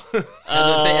all. It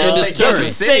It doesn't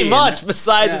say much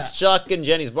besides it's Chuck and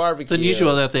Jenny's barbecue. It's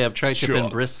unusual that they have tri-tip and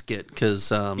brisket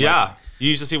because Yeah. You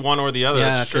usually see one or the other.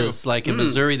 yeah, That's true. because like in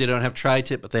Missouri they don't have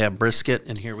tri-tip, but they have brisket,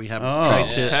 and here we have Oh.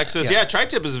 tri-tip. Texas. Yeah,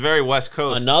 tri-tip is very West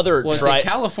Coast. Another Well, tri-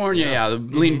 California,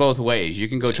 lean both ways. You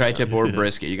can go tri-tip or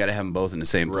brisket. You got to have them both in the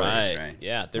same place, right. right?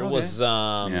 Yeah, there was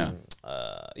Yeah.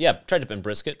 tri-tip and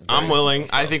brisket. I'm willing.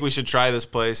 I think we should try this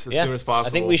place as soon as possible.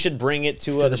 I think we should bring it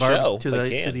to the show. to if the, we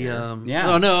can, to the yeah.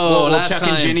 Yeah. Oh no! Will last Chuck time,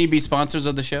 and Jenny be sponsors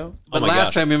of the show? But my last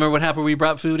gosh. time, remember what happened? We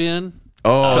brought food in.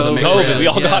 Oh, the COVID. McRib. We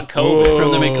all Yeah. got COVID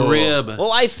from the McRib.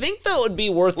 Well, I think that would be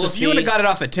worth Well, to if you would see. have got it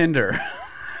off of Tinder.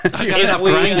 I got enough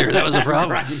grinder. That was a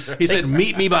problem. He said,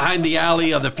 "Meet me behind the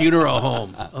alley of the funeral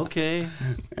home." Okay.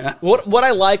 What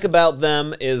I like about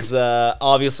them is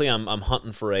obviously I'm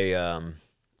hunting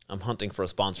for a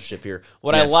sponsorship here.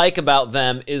 What I like about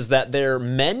them is that their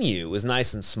menu is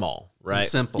nice and small. Right,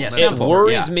 simple. Yeah, It simple.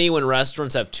 worries me when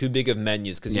restaurants have too big of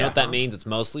menus because you know what that means? It's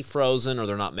mostly frozen or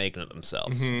they're not making it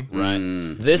themselves. Right.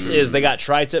 This is they got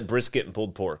tri-tip, brisket, and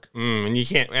pulled pork, and you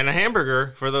can't and a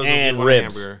hamburger for those and of you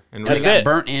ribs. A hamburger. And They ribs. got it.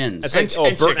 burnt ends. That's And-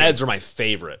 like, and burnt chicken. ends are my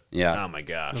favorite. Yeah. Oh my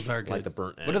gosh, Those are good. like the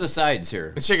burnt ends. What are the sides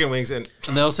here? The chicken wings and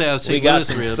And they also have We St. got Louis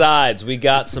some ribs. sides. We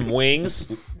got some wings.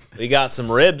 We got some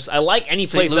ribs. I like any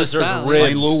place that Louis serves style. ribs.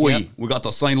 St. Louis. Yep. We got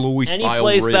the St. Louis Any style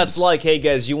place ribs. that's like, hey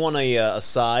guys, you want a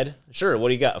side? Sure. What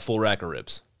do you got? A full rack of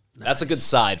ribs. That's a good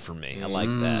side for me. I like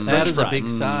that. That French is a fries. big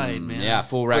side, man. Yeah,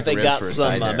 full rack But they of ribs got for a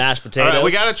some side there. mashed all potatoes. right,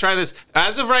 we got to try this.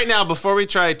 As of right now, before we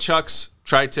try Chuck's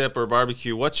tri-tip or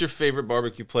barbecue, what's your favorite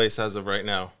barbecue place as of right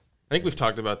now? I think we've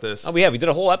talked about this. Oh, we have. We did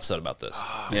a whole episode about this.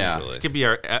 Yeah. This could be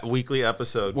our weekly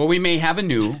episode. Well, we may have a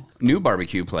new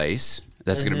barbecue place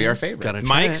that's going to be our favorite. Gotta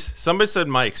try Mike's. it. Somebody said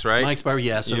Mike's, right? Mike's Barbecue.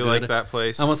 Yeah, so you good. like that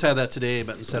place? I almost had that today,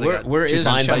 but instead I got Where is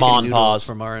two-time it? spicy Mine's Mon noodles Pa's.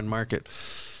 from our market.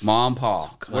 Mom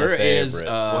Paw. my Where is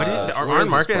favorite. What is where Arn is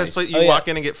Market this has place? place you yeah. walk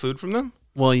in and get food from them?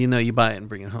 Well, you know, you buy it and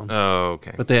bring it home. Oh,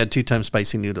 okay. But they had two-time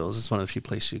spicy noodles. It's one of the few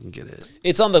places you can get it.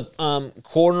 It's on the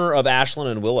corner of Ashland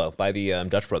and Willow by the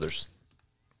Dutch Brothers.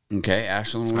 Okay,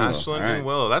 Ashland and Willow. Ashland All right. and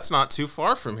Willow. That's not too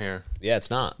far from here. Yeah, it's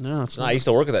not. No, it's not. not. I used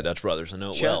to work at that Dutch Brothers. I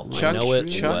know it well. I know it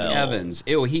Chuck well. Evans.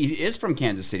 Ew, he is from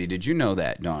Kansas City. Did you know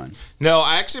that, Don? No,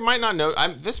 I actually might not know.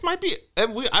 This might be.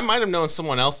 I might have known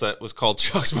someone else that was called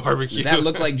Chuck's Barbecue. Does that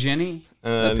look like Jenny?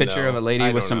 The picture no. of a lady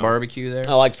I with don't some know. barbecue there?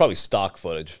 I like probably stock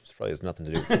footage. It probably has nothing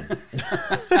to do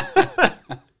with it.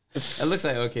 It looks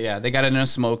like, okay, yeah. They got it in a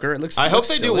smoker. It looks I hope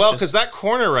they do well delicious. because that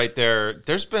corner right there.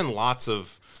 There's been lots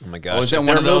of. Oh my gosh. Oh, is that If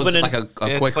one of they're those, moving in- like a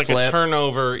It's quick like flip? a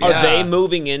turnover. Are Yeah. they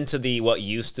moving into the what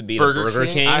used to be the Burger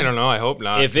King? I don't know. I hope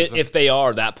not. If they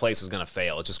are, that place is going to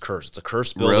fail. It's just cursed. It's a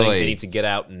cursed building. Really? They need to get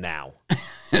out now.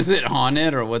 Is it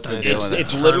haunted or what's the deal with it?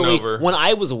 It's literally Turnover. when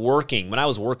I was working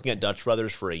at Dutch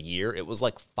Brothers for a year, it was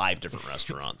like 5 different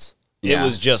restaurants. Yeah. It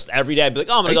was just every day I'd be like,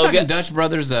 oh, I'm Are going you to go talking get Dutch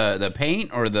Brothers, the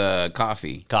paint or the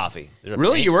coffee? coffee. There's a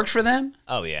Really? paint- You worked for them?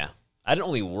 Oh yeah. I didn't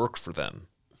only work for them.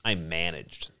 I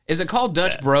managed. Is it called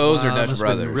Dutch Bros or Wow, that Dutch must've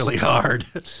been Brothers? really hard.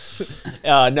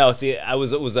 No, see, it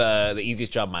was the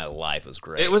easiest job of my life. It was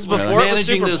great. it was before it was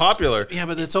super popular. Yeah,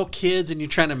 but it's all kids, and you're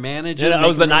trying to manage Yeah, it. I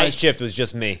was the night night shift. It was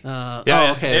just me.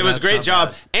 Yeah, okay. it was a that's great not job,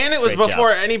 bad. and it was Great before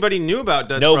job. anybody knew about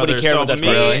Dutch Nobody Brothers. cared so about Dutch me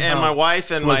Brothers. and my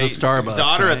wife and Was my it Starbucks,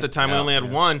 daughter right? at the time, we Yeah. only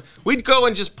had one. We'd go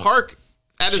and just park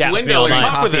at his Chat with me window all and night.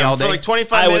 talk with Coffee him all for day. like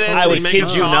 25 I would, minutes. I and would he'd make kid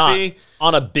us you coffee. not.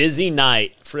 On a busy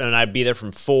night, and I'd be there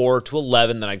from 4 to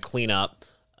 11. Then I'd clean up.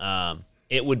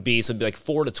 It would be so it'd be like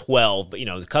 4 to 12. But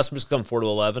the customers come 4 to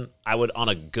 11. I would on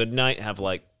a good night have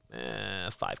like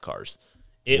 5 cars.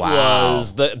 It Wow.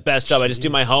 was the best job. I just do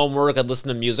my homework. I'd listen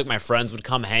to music. My friends would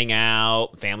come hang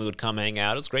out. Family would come hang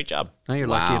out. It was a great job. Now you're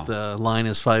Wow. lucky if the line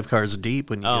is 5 cars deep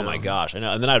when you Oh go. my gosh, I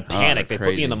know. And then I'd panic. They put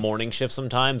me crazy. in the morning shift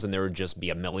sometimes, and there would just be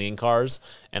a million cars,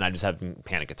 and I just have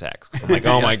panic attacks. I'm like,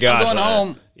 oh my gosh, going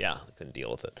home. Yeah, I couldn't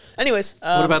deal with it. Anyways,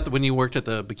 What about when you worked at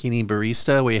the bikini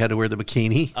barista where you had to wear the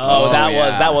bikini?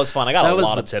 that was fun. I got That a was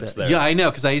lot the of tips best. there. Yeah, I know,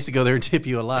 because I used to go there and tip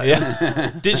you a lot.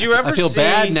 Did you ever I feel see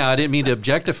bad now. I didn't mean to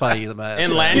objectify you.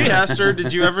 in Lancaster?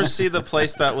 Did you ever see the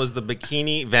place that was the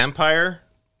bikini vampire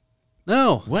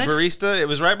No. What? barista? It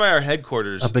was right by our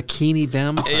headquarters. A bikini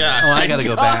vampire? Yeah. Oh, I got to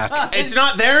go back. It's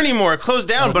not there anymore. It closed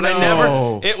down. Oh, but I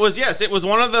no. never. It was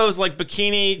one of those like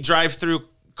bikini drive-through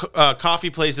coffee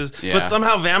places. Yeah. But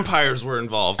somehow vampires were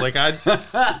involved. Like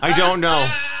I don't know.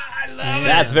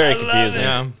 That's very confusing.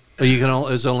 Yeah. Oh,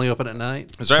 it was only open at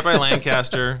night? It was right by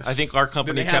Lancaster. I think our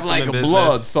company They kept have them like in a business.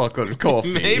 bloodsucker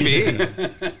coffee. Maybe.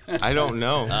 I don't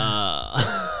know.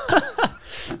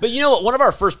 But you know what? One of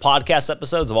our first podcast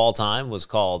episodes of all time was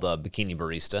called Bikini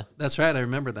Barista. That's right. I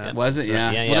remember that. Was it? Yeah.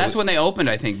 Yeah, Well, yeah. that's when they opened,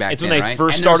 I think, back It's then, when they right?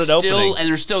 first And they're started still, opening. And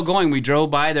they're still going. We drove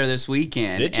by there this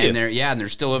weekend. Did you? And they're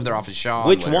still over there off of Shaw. and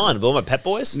Which whatever. one? The one with Pet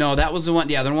Boys? No, that was the one.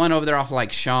 Yeah, the one over there off of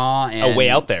like Shaw. And, way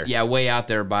out there. Yeah, way out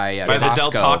there by by the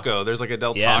Del Costco. Taco. There's like a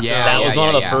Del Yeah, Taco. Yeah, that was one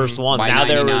of the yeah. first ones. By Now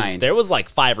 99. there was like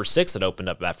 5 or 6 that opened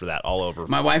up after that all over.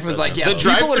 My wife was like, "Yeah, The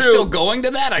people are drive-thru- still going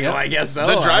to that." I go, "I guess so."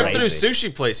 The drive-through Crazy.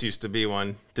 sushi place used to be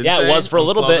one. Didn't Yeah, it they? was for a On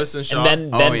little Clovis bit, and Shaw?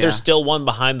 and then Oh, yeah. there's still one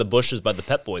behind the bushes by the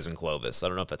Pet Boys in Clovis. I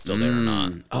don't know if that's still there or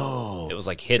not. Oh, it was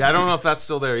like hidden. I don't know if that's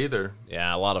still there either.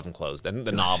 Yeah, a lot of them closed. I think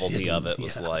the novelty of it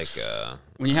was like,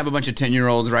 when you have a bunch of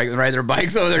 10-year-olds ride their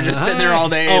bikes over there, just sitting there all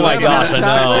day. oh my looking at gosh,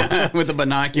 I know. with the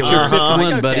binoculars. Your fifth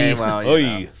Like, one, buddy. Well,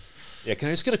 Oy. Yeah, can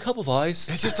I just get a cup of ice?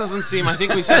 It just doesn't seem. I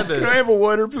think we said this. Can I have a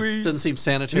water, please? Doesn't seem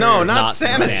sanitary. No, not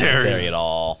sanitary. At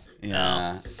all. Yeah.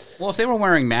 No. Well, if they were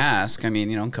wearing masks, I mean,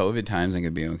 COVID times, they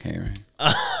could be okay, right?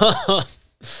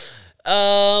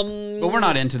 But we're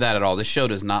not into that at all. This show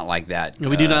does not like that.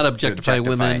 We do not objectify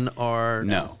women or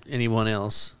No. anyone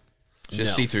else. Just No, not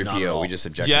at See-Threepio. all. We just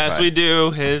objectify. Yes, we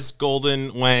do. His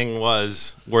golden wang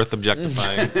was worth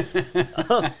objectifying.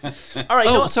 All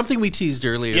right. Something we teased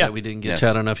earlier Yeah. that we didn't get Yes. to.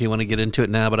 I don't know if you want to get into it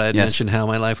now, but I had Yes. mentioned how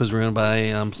my life was ruined by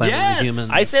Planet of the Humans.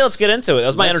 I say let's get into it. That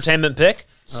was my entertainment pick.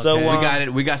 So Okay. We got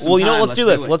it. We got some Well, you know time. what? Let's do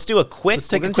this. it. Let's do a quick. Let's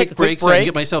take we're a gonna quick break so I can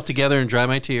get myself together and dry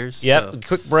my tears. Yep, So.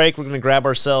 quick break. We're going to grab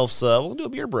ourselves. We'll do a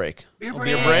beer break. Beer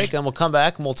break, and we'll come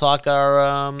back and we'll talk our.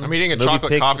 I'm eating a movie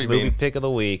chocolate coffee movie bean. pick of the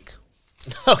week.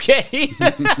 Okay.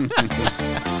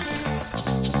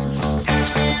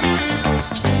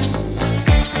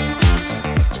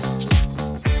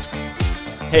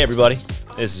 Hey everybody,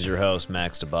 this is your host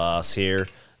Max DeBoss here.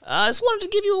 I just wanted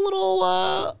to give you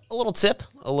a little tip,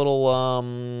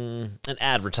 an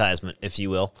advertisement, if you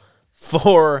will,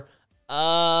 for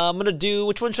I'm gonna do.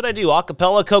 Which one should I do?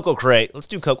 Acapella, Cocoa Crate. Let's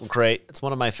do Cocoa Crate. It's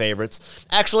one of my favorites.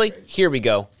 Actually, here we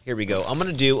go. I'm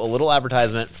gonna do a little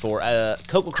advertisement for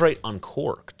Cocoa Crate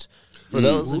Uncorked. For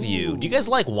those of you, do you guys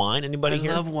like wine? Anybody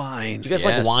here? I love wine. Do you guys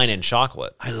like wine and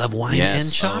chocolate? I love wine Yes.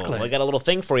 and chocolate. Oh, I got a little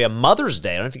thing for you. Mother's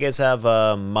Day. I don't know if you guys have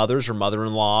mothers or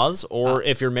mother-in-laws, or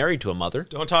if you're married to a mother.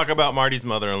 Don't talk about Marty's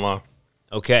mother-in-law.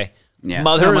 Okay. Yeah.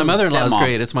 No, my mother-in-law is Stepmom.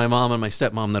 great. It's my mom and my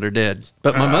stepmom that are dead.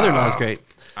 But my mother-in-law is great.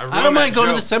 I ruined don't mind that going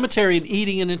to joke. the cemetery and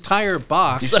eating an entire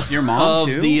box. Your mom of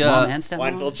too? the, Mom and stepmom?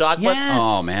 Wine-filled chocolate? Yes.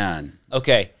 Oh man.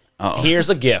 Okay. Uh-oh. Here's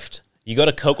a gift. You go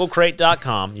to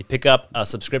CocoaCrate.com. You pick up a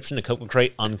subscription to Cocoa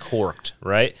Crate Uncorked,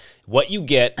 right? What you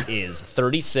get is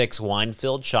 36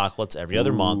 wine-filled chocolates every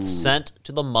other month sent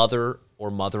to the mother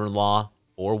or mother-in-law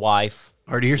or wife.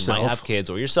 Or to You yourself. might have kids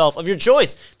or yourself of your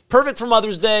choice. Perfect for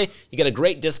Mother's Day. You get a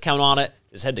great discount on it.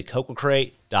 Just head to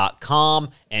CocoaCrate.com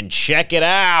and check it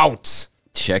out.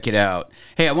 Check it out.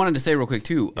 Hey, I wanted to say real quick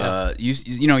too.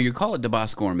 You call it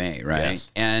DeBoss Gourmet, right? Yes.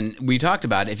 And we talked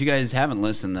about it. If you guys haven't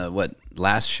listened to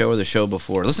last show or the show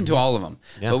before, listen to all of them.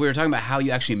 Yeah. But we were talking about how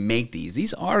you actually make these.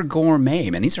 These are gourmet,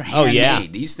 man. These are handmade. yeah.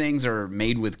 These things are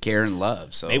made with care and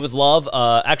love. So Made with love.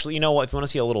 Actually, you know what? If you want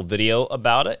to see a little video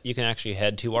about it, you can actually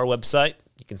head to our website.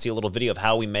 You can see a little video of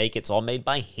how we make it. It's all made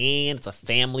by hand. It's a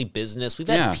family business. We've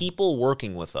had Yeah. people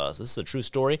working with us. This is a true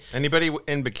story. Anybody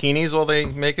in bikinis while they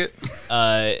make it?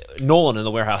 Nolan in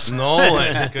the warehouse.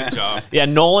 Nolan, good job. Yeah,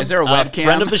 Nolan. Is there a webcam?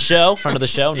 Friend of the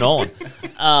show, Nolan.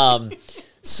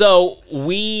 So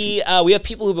we have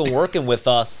people who've been working with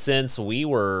us since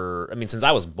since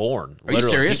I was born. Are you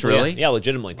serious, People- really? Yeah,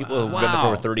 legitimately. People who've been there for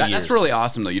over 30 years. That's really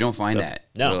awesome, though. You don't find that.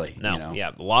 No, really, no. you know? Yeah,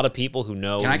 a lot of people who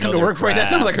know. Can I know come to their work for you? That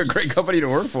sounds like a craft. great company to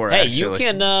work for. Hey, actually. you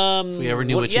can. If we ever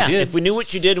knew what you did. If we knew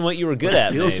what you did and what you were good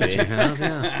at, Skills that maybe. you have,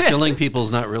 yeah. Killing people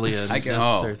is not really a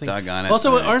necessary thing. doggone it.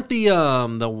 Also, Right. aren't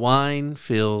the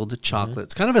wine-filled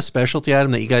chocolates kind of a specialty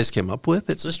item that you guys came up with?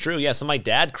 This is true. Yeah. So my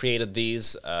dad created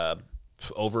these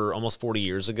over almost 40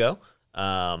 years ago,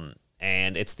 and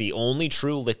it's the only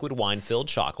true liquid wine-filled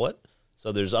chocolate.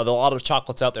 So there's a lot of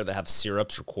chocolates out there that have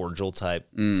syrups or cordial type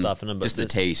stuff in them. But Just the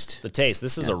taste. The taste.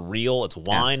 This is it's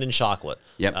wine and chocolate.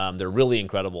 Yep. They're really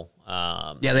incredible.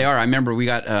 Yeah, they are. I remember we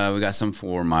got some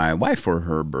for my wife for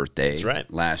her birthday right.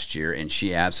 last year, and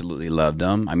she absolutely loved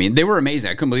them. I mean, they were amazing.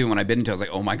 I couldn't believe it when I bit into it. I was like,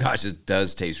 oh my gosh, this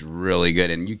does taste really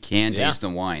good. And you can taste the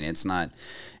wine. It's not,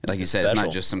 like you said, it's special.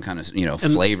 not just some kind of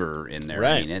flavor in there.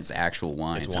 I Right. mean, it's actual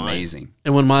wine. It's wine. amazing.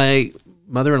 And when my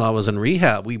mother-in-law was in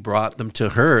rehab, we brought them to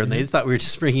her, and they thought we were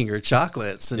just bringing her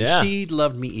chocolates, and Yeah. she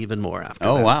loved me even more after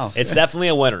Oh that. wow, It's definitely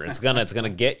a winner. It's gonna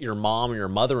get your mom or your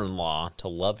mother-in-law to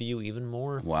love you even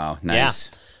more. wow, nice.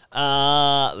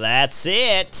 Yeah. That's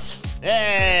it.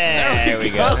 Hey, there we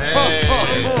go.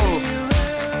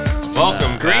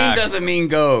 Welcome Green back. doesn't mean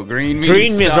go. Green means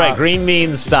Green means stop. right. Green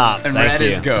means stop. And Thank red you.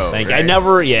 is go, Thank you.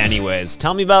 right? Anyways,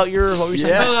 tell me about what were you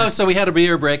saying? Yeah. So we had a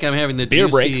beer break. I'm having the Beer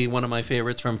Juicy, one of my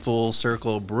favorites from Full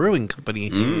Circle Brewing Company,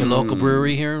 the local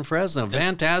brewery here in Fresno.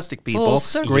 Fantastic people, Full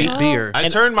Circle. great beer. I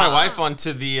turned my wife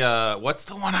onto the what's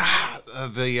the one?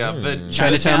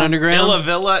 Chinatown Underground? Illa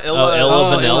Villa. Illa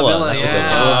Vanilla. Villa, That's a good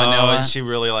yeah. one. Illa Vanilla. and she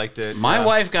really liked it. My Yeah.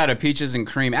 wife got a peaches and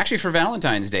cream. Actually, for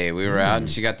Valentine's Day, we were out and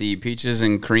she got the peaches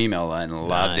and cream Ella and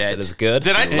loved Nice. it. That is good.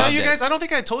 Did I tell loved you it. guys? I don't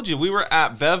think I told you. We were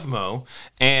at Bevmo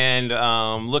and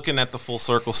looking at the Full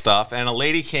Circle stuff, and a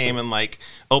lady came and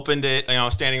opened it. I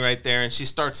was standing right there, and she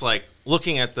starts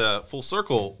looking at the Full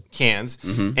Circle cans,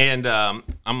 and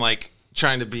I'm like,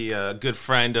 trying to be a good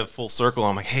friend of Full Circle.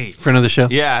 I'm like, hey, Friend of the show.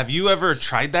 yeah, have you ever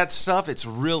tried that stuff? It's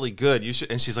really good. You should.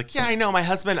 And she's like, yeah, I know. My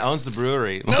husband owns the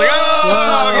brewery. I was like,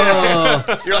 oh,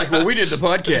 okay. You're like, well, we did the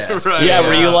podcast. Right. Yeah,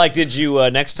 were you like, did you,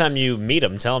 next time you meet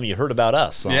him, tell him you heard about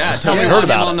us? Yeah, tell me you heard heard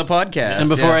about about on it. the podcast. And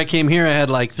before I came here, I had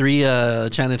like 3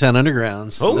 Chinatown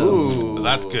Undergrounds. Ooh,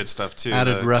 that's good stuff too.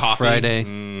 Added The Rough coffee. Friday.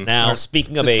 Now,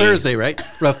 speaking of It's Thursday, right?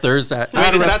 Rough Thursday. Wait,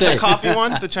 Not a is rough that day. the coffee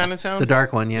one? The Chinatown? The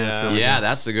dark one, yeah. It's really Yeah, good.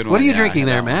 that's the good one. What are you Yeah, drinking I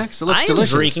there, had that one. Max? It looks I am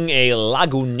delicious. drinking a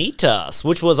Lagunitas,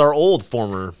 which was our old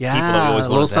former Yeah, people that we always a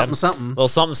wanted little to have. something. Little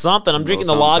something. I'm drinking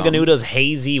the something, something. Lagunitas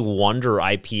Hazy Wonder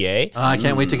IPA. I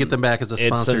can't wait to get them back as a It's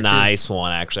sponsor. a nice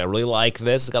one, actually. I really like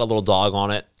this. It's got a little dog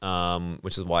on it,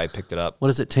 which is why I picked it up. What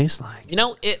does it taste like? You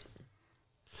know, it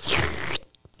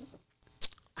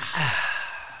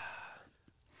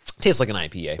tastes like an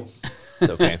IPA. It's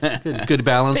okay. Good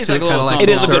balance. Tastes to like a it, kinda little It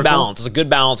is a Full good Circle. balance. It's a good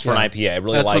balance for an IPA. I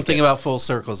really That's like one thing it. about Full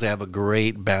Circles. They have a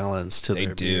great balance to They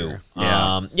their do. beer.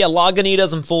 Yeah,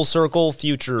 Lagunitas and Full Circle,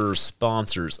 future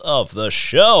sponsors of the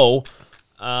show.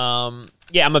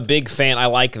 Yeah, I'm a big fan. I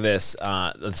like this.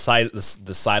 The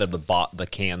side of the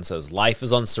can says, "Life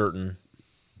is uncertain.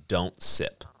 Don't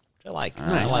sip." I like.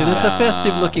 Nice. And it's a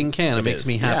festive looking can. It makes is.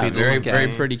 me happy Yeah, to very, look at. very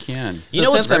pretty can. You know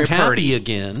what's since I'm very happy pretty?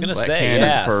 again, I'm gonna Black say, can is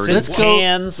yeah. pretty. Since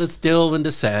cans. Let's delve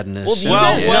into sadness. Well, do you Well,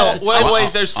 guys know-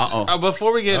 wait. There's Uh-oh.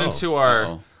 before we get into our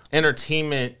Uh-oh.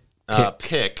 entertainment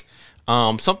pick.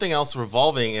 Something else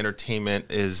revolving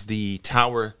entertainment is the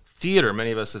Tower Theater.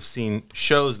 Many of us have seen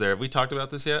shows there. Have we talked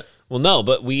about this yet? Well, no,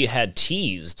 but we had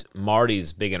teased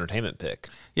Marty's big entertainment pick.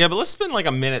 Yeah, but let's spend like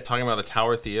a minute talking about the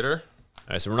Tower Theater.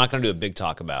 All right, so we're not going to do a big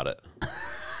talk about it.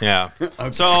 Yeah.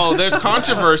 So there's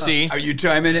controversy. Are you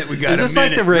timing it? We got Is this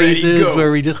like the raises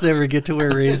where we just never get to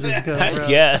where raises go? Bro?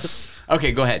 Yes.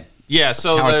 Okay, go ahead. Yeah,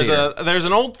 so Tower there's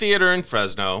an old theater in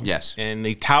Fresno. Yes. In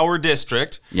the Tower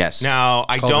District. Yes. Now,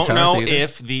 I Called the don't Tower know Theater?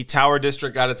 if the Tower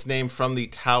District got its name from the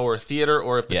Tower Theater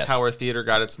or if the Yes. Tower Theater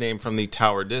got its name from the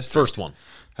Tower District. First one.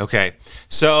 Okay.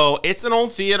 So it's an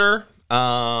old theater.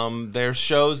 There's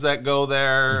shows that go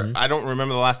there. Mm-hmm. I don't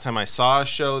remember the last time I saw a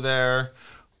show there.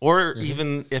 Or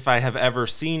even if I have ever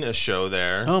seen a show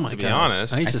there, Oh my to God. be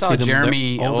honest. I I used to saw see them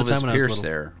Jeremy there all the time Elvis when I was Pierce little.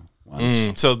 there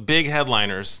once. So big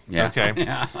headliners. Yeah. Okay.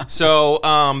 Yeah. So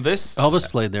this Elvis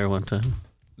played there one time.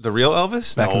 the real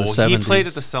Elvis? Back in the he 70s. played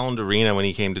at the Selland Arena when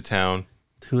he came to town.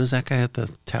 Who was that guy at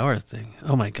the tower thing?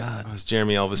 Oh my God. It was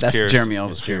Jeremy Elvis That's Pierce. Jeremy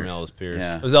Elvis It's Jeremy Pierce. Elvis Pierce.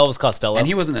 Yeah. It was Elvis Costello. And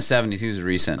he wasn't the 70s. He was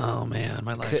recent. Oh man,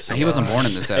 my life. He wasn't born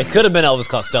in the 70s. It could have been Elvis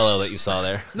Costello that you saw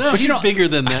there. No, but he's bigger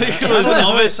than that. It was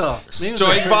Elvis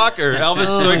Stoikbach or Elvis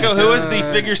Stoiko. Who was the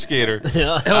figure skater?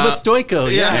 Elvis Stoiko.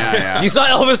 Yeah. You saw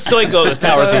Elvis Stoiko this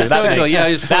Tower Elvis Theater. That Stoiko, makes- yeah,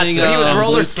 he was playing, that's it. He was Oh,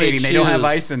 roller blue skating. suede They don't have shoes.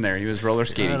 ice in there. He was roller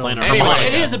skating. Playing a Anyway. harmonica.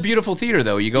 It is a beautiful theater,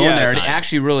 though. You go in Yes. there, and it Nice.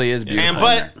 actually really is beautiful.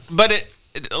 And but it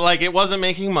like it wasn't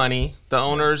making money. The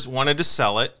owners wanted to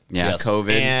sell it. yeah, Yes.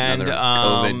 COVID. And another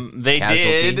COVID they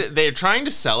casualty. did. They're trying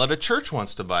to sell it. A church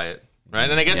wants to buy it, right?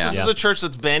 And I guess Yeah. this is a church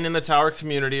that's been in the Tower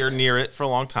community or near it for a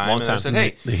long time. And they said,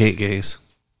 hey, They hate gays.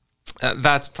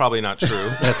 that's probably not true.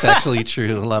 That's actually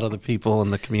true. A lot of the people in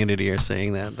the community are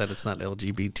saying that it's not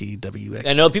LGBTWX.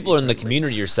 I know people in the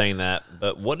community are saying that,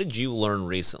 but what did you learn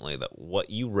recently that what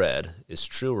you read is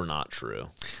true or not true?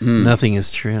 Nothing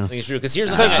is true. I think it's true because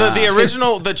here's the Because thing. the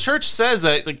original, the church says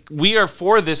that like we are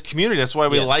for this community. That's why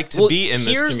we like to be in this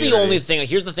Here's community. the only thing.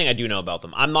 Here's the thing I do know about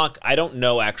them. I don't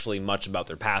know actually much about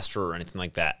their pastor or anything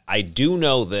like that. I do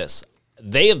know this.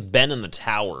 They have been in the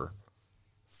tower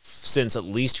since at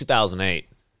least 2008,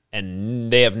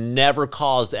 and they have never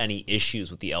caused any issues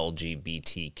with the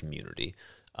LGBT community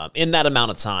in that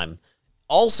amount of time.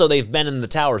 Also, they've been in the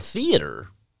Tower Theater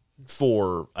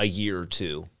for a year or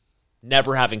two,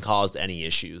 never having caused any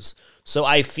issues. So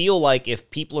I feel like if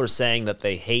people are saying that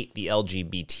they hate the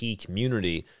LGBT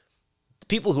community,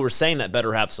 people who are saying that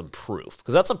better have some proof,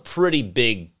 because that's a pretty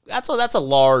big, that's a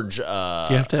large. Do you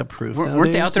have to have proof?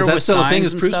 Weren't they out there Is that with still a thing? signs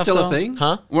Is and proof stuff, still though? a thing?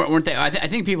 Huh? Weren't they? I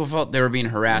think people felt they were being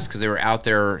harassed because they were out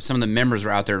there. Some of the members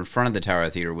were out there in front of the Tower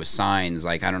Theater with signs,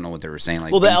 like I don't know what they were saying,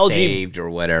 like Well, the "Be LG saved" or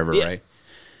whatever, Yeah.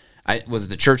 right? Was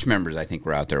the church members? I think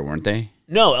were out there, weren't they?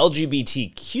 No,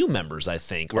 LGBTQ members, I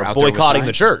think, We're are out there with boycotting the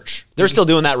signs? church. They're still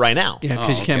doing that right now. Yeah, because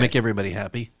you okay. can't make everybody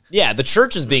happy. Yeah, the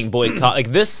church is being boycotted. Like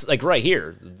this, like right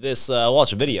here. This, we'll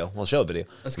watch a video. We'll show a video.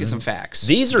 Let's get some facts.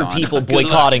 These are Don. people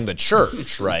boycotting the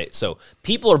church, right? So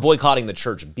people are boycotting the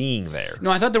church being there. No,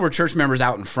 I thought there were church members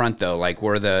out in front though, like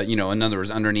where the in other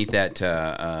words, underneath that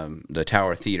the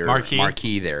Tower Theater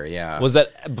Marquee there. Yeah. Was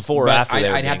that before or But after? they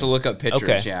were I'd have to being- look up pictures.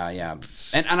 Okay. Yeah.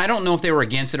 And I don't know if they were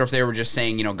against it or if they were just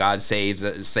saying, God saves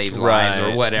lives Right.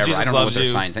 or whatever. Jesus I don't know what loves their you.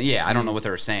 signs. Yeah, I don't know what they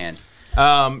were saying.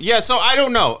 So I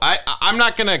don't know. I'm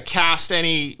not going to cast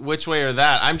any which way or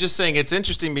that. I'm just saying it's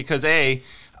interesting because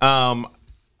all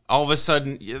of a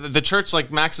sudden the church,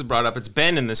 like Max has brought up, it's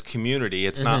been in this community.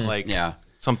 It's not like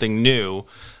something new.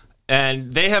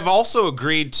 And they have also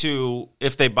agreed to,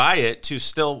 if they buy it, to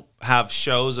still have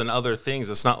shows and other things.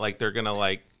 It's not like they're going to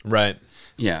like... Right.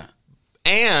 Yeah.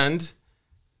 And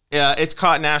it's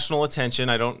caught national attention.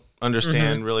 I don't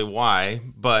understand really why,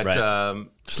 but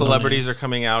celebrities are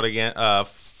coming out again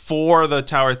for the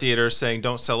Tower Theater saying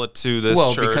don't sell it to this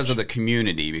church. Well, because of the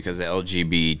community, because the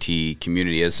LGBT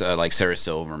community is like Sarah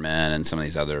Silverman and some of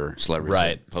these other celebrities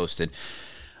that posted.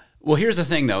 Well, here's the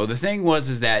thing, though. The thing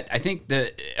is that I think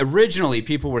that originally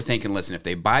people were thinking, listen, if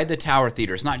they buy the Tower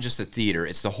Theater, it's not just the theater,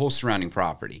 it's the whole surrounding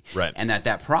property. Right. And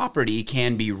that property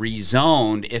can be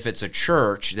rezoned if it's a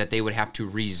church, that they would have to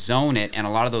rezone it, and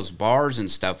a lot of those bars and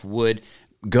stuff could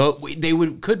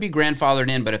be grandfathered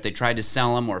in, but if they tried to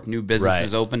sell them or if new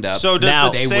businesses opened up, so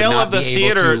does the sale of the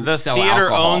theater,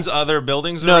 owns other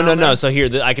buildings? No. So here,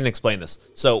 I can explain this.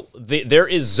 So there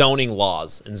is zoning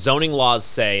laws, and zoning laws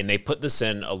say, and they put this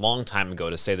in a long time ago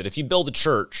to say that if you build a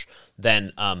church, then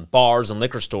bars and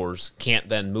liquor stores can't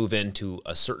then move into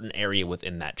a certain area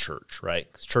within that church, right?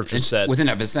 Because churches said within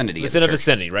a vicinity,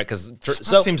 right? Because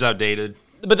that seems outdated.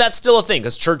 But that's still a thing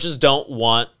because churches don't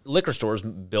want liquor stores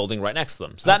building right next to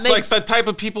them. So that's like the type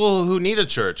of people who need a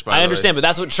church. I understand, but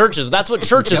that's what churches wanted.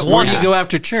 Where do you go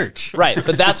after church? Right,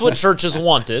 but that's what churches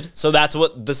wanted. So that's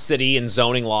what the city and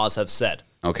zoning laws have said.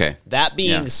 Okay. That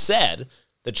being said,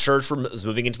 the church was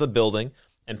moving into the building,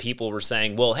 and people were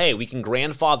saying, "Well, hey, we can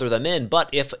grandfather them in, but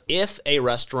if a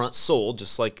restaurant sold,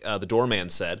 just like the doorman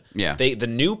said, the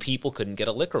new people couldn't get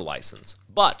a liquor license,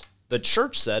 but." The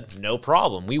church said, no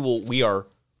problem. We are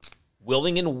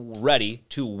willing and ready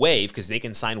to waive, because they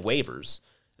can sign waivers.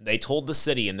 They told the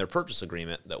city in their purchase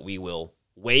agreement that we will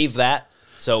waive that.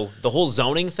 So the whole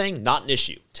zoning thing, not an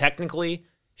issue. Technically,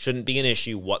 shouldn't be an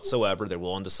issue whatsoever. They're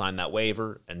willing to sign that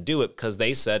waiver and do it because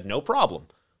they said, no problem.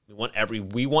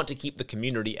 We want to keep the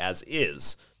community as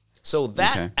is. So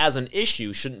that as an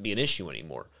issue shouldn't be an issue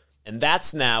anymore. And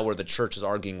that's now where the church is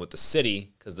arguing with the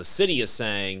city, because the city is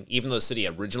saying, even though the city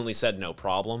originally said no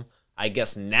problem, I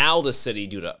guess now the city,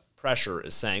 due to pressure,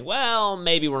 is saying, well,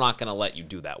 maybe we're not going to let you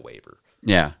do that waiver.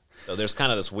 Yeah. So there's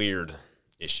kind of this weird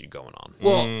issue going on.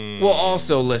 Well,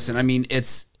 also, listen, I mean,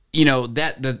 it's,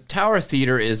 that the Tower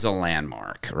Theater is a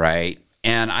landmark, right?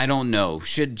 And I don't know,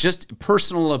 just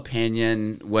personal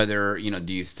opinion, whether,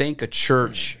 do you think a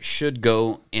church should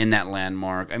go in that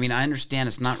landmark? I mean, I understand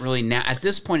it's not really now, at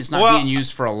this point, it's not being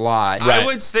used for a lot. I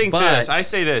would think I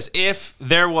say this, if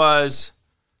there was,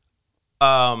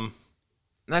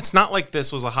 that's not like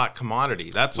this was a hot commodity.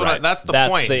 That's what that's the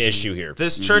point. That's the issue here.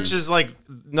 This church is like,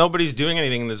 nobody's doing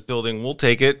anything in this building. We'll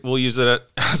take it. We'll use it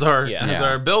as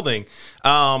our building.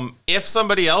 If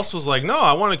somebody else was like, no,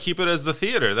 I want to keep it as the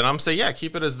theater, then I'm saying,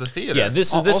 keep it as the theater. Yeah,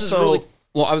 this is really...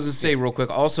 Well, I was going to say real quick,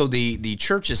 also the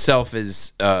church itself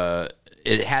is...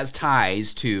 it has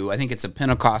ties to, I think it's a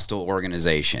Pentecostal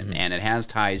organization, and it has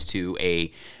ties to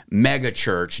a mega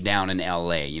church down in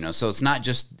LA, so it's not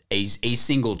just a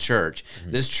single church.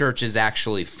 This church is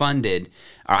actually funded.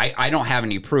 I don't have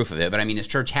any proof of it, but I mean, this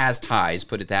church has ties,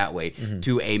 put it that way,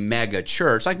 to a mega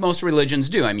church, like most religions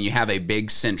do. I mean, you have a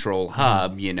big central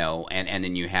hub, and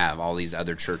then you have all these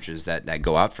other churches that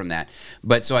go out from that.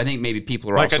 But so I think maybe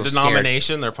people are like also a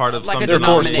denomination. Scared. They're part of like some a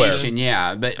denomination,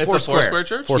 yeah. But it's a Foursquare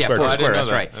church. Foursquare,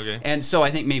 that's right. Okay. And so I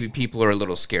think maybe people are a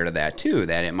little scared of that too.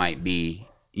 That it might be.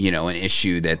 An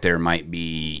issue that there might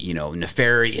be,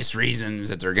 nefarious reasons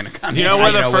that they're going to come. You know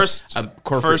where the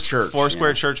first church,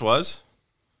 Foursquare church was?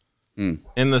 In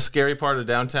the scary part of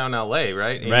downtown LA,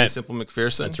 right? Amy Simple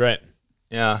McPherson. That's right.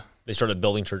 Yeah, they started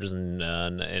building churches in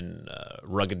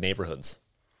rugged neighborhoods.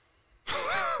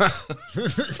 I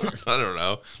don't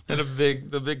know. In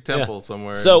the big temple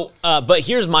somewhere. So, but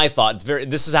here's my thought.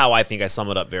 This is how I think I sum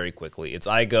it up very quickly.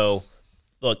 I go,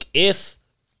 look, if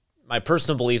my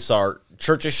personal beliefs are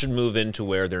churches should move into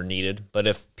where they're needed, but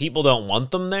if people don't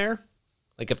want them there,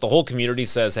 like if the whole community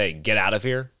says, hey, get out of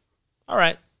here, all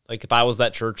right. Like if I was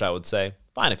that church, I would say,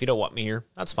 fine, if you don't want me here,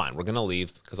 that's fine. We're going to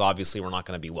leave because obviously we're not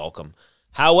going to be welcome.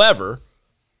 However,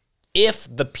 if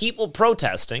the people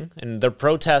protesting, and their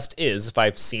protest is, if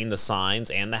I've seen the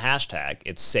signs and the hashtag,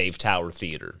 it's Save Tower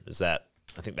Theater.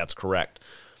 I think that's correct.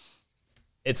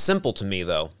 It's simple to me,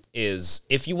 though, is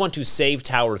if you want to save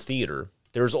Tower Theater,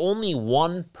 there's only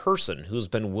one person who's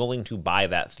been willing to buy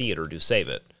that theater to save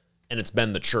it, and it's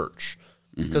been the church.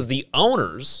 Because the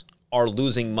owners are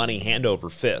losing money hand over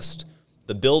fist.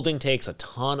 The building takes a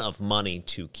ton of money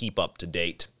to keep up to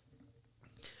date.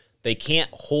 They can't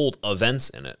hold events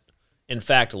in it. In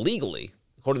fact, legally,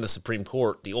 according to the Supreme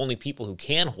Court, the only people who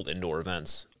can hold indoor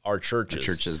events are churches.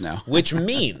 Churches now. Which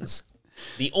means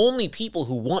the only people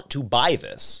who want to buy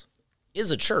this is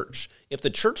a church. If the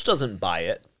church doesn't buy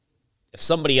it, if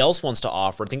somebody else wants to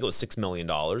offer, I think it was $6 million,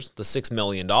 the $6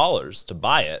 million to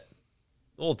buy it,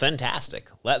 well, fantastic.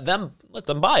 Let them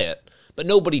buy it. But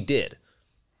nobody did.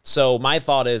 So my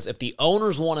thought is, if the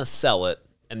owners want to sell it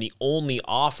and the only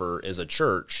offer is a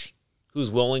church who's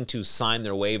willing to sign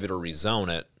their waiver to rezone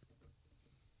it,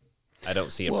 I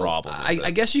don't see a problem. I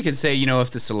guess you could say, if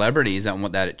the celebrities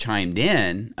that chimed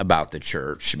in about the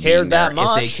church cared that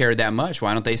much, if they cared that much,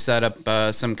 why don't they set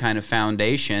up some kind of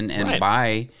foundation and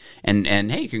buy and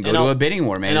hey, you can go to a bidding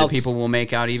war, man, and people will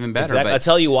make out even better. Exactly. I'll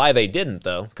tell you why they didn't,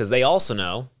 though, because they also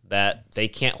know that they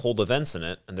can't hold events in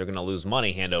it and they're going to lose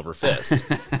money hand over fist.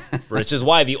 Which is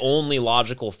why the only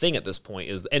logical thing at this point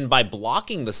is, and by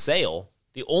blocking the sale,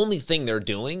 the only thing they're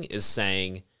doing is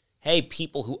saying, hey,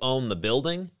 people who own the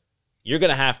building, you're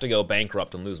going to have to go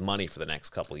bankrupt and lose money for the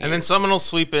next couple of years. And then someone will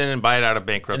sweep in and buy it out of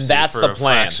bankruptcy. And that's for the a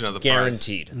plan, fraction of the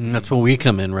guaranteed. price. And that's when we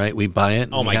come in, right? We buy it.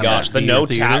 Oh my gosh, the no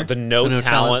talent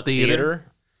theater.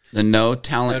 The No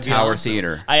Talent Tower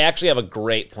Theater. I actually have a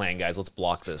great plan, guys. Let's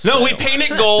block this. No, we paint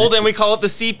it gold and we call it the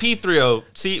See-Threepio.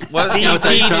 See-Threepio.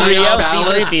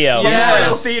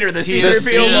 Memorial Theater. The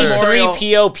See-Threepio Memorial.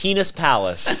 See-Threepio Penis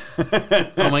Palace.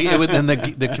 Oh my god! And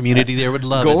the community there would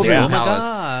love Golden it. Palace. Oh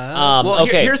my god! Well,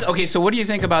 okay. So what do you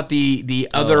think about the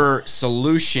other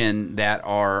solution that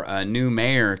our new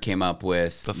mayor came up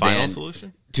with? The final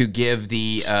solution? To give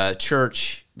the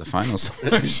church the final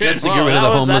solution. That's to get rid of the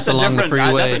homeless along the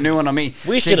freeway. That's a new one on me.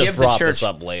 We should have brought this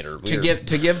up later. To give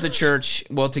the church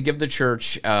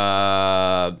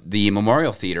the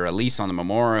Memorial Theater, a lease on the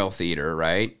Memorial Theater,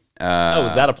 right? Is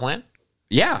that a plan?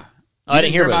 Yeah. I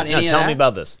didn't hear about any of that. Tell me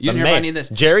about this. You didn't hear about any of this?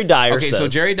 Jerry Dyer says. So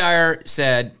Jerry Dyer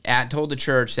told the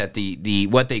church that the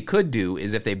what they could do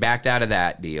is if they backed out of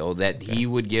that deal, that he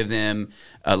would give them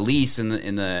a lease in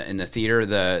the theater,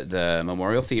 the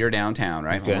Memorial Theater downtown,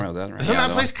 right? Okay. Memorial, right? Isn't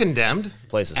that place condemned?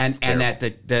 Place is and that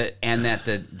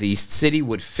the city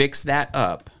would fix that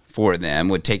up for them,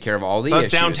 would take care of all the issues.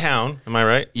 It's downtown, am I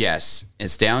right? Yes,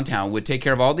 it's downtown. Would take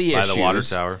care of all the issues. By the water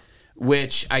tower.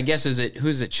 Which I guess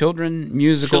who's it? Children's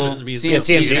musical.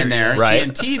 CMT's in there, right?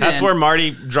 CMT. That's where Marty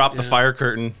dropped the fire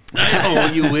curtain.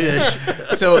 Oh, you wish.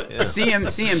 So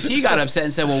CMT got upset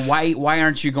and said, "Well, why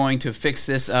aren't you going to fix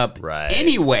this up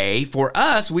anyway? For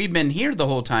us, we've been here the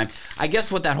whole time." I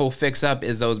guess what that whole fix up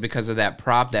is, though, is because of that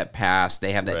prop that passed.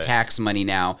 They have that tax money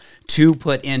now to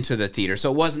put into the theater.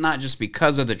 So it was not just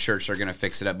because of the church they're going to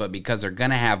fix it up, but because they're going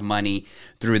to have money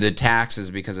through the taxes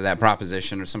because of that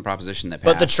proposition or some proposition that passed.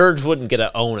 But the church wouldn't get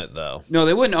to own it, though. No,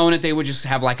 they wouldn't own it. They would just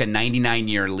have like a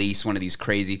 99-year lease, one of these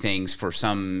crazy things for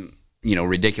some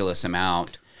ridiculous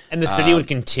amount. And the city would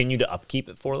continue to upkeep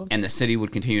it for them? And the city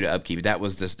would continue to upkeep it. That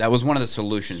was one of the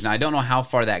solutions. Now, I don't know how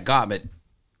far that got, but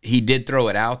he did throw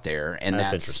it out there. And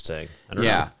that's interesting. I don't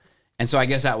know. And so I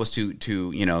guess that was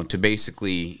to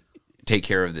basically take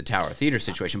care of the Tower Theater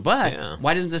situation. But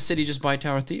why doesn't the city just buy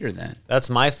Tower Theater then? That's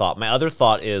my thought. My other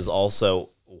thought is also,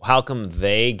 how come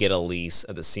they get a lease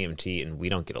at the CMT and we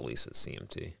don't get a lease at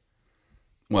CMT?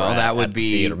 Well, that would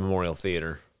be Memorial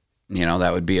Theater.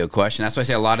 That would be a question. That's why I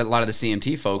say a lot of the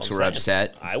CMT folks were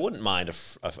upset. I wouldn't mind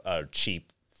a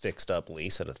cheap, fixed-up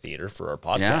lease at a theater for our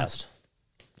podcast.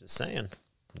 Just saying.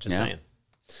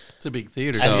 It's a big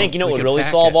theater. I think what would really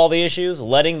solve all the issues?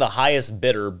 Letting the highest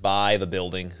bidder buy the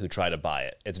building who try to buy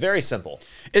it. It's very simple.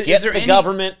 Get the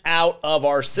government out of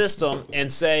our system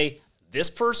and say, this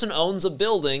person owns a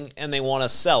building and they want to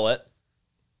sell it,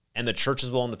 and the church is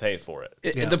willing to pay for it.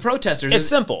 The protesters. It's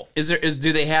simple.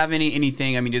 Do they have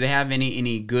anything? I mean, do they have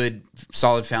any good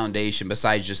solid foundation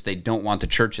besides just they don't want the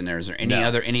church in there? Is there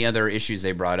any other issues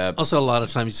they brought up? Also, a lot of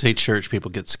times you say church, people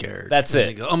get scared. That's it.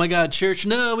 They go, oh my God, church!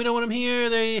 No, we don't want them here.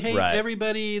 They hate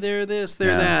everybody. They're this.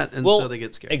 They're that, and so they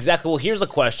get scared. Exactly. Well, here's a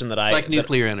question that it's like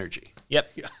nuclear energy. Yep.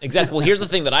 Exactly. Well, here's the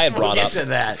thing that I had brought up. To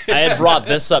that. I had brought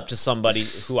this up to somebody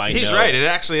who I know. He's right. It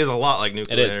actually is a lot like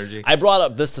nuclear energy. I brought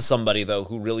up this to somebody, though,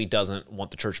 who really doesn't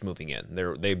want the church moving in.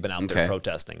 They've been out there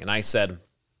protesting. And I said,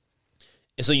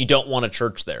 so you don't want a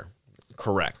church there?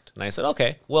 Correct. And I said,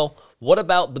 okay, well, what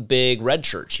about the big red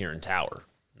church here in Tower?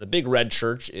 The big red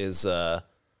church is a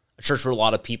church where a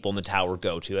lot of people in the Tower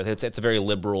go to. It's a very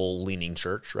liberal-leaning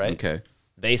church, right? Okay.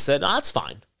 They said, that's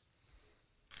fine.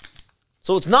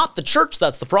 So it's not the church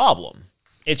that's the problem.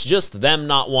 It's just them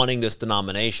not wanting this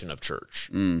denomination of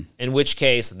church. In which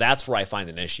case, that's where I find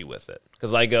an issue with it.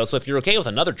 Because I go, so if you're okay with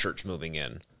another church moving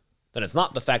in, then it's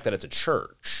not the fact that it's a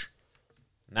church.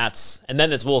 And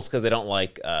then it's because they don't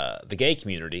like the gay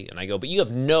community. And I go, but you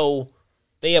have no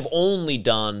they have only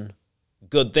done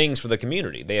good things for the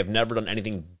community. They have never done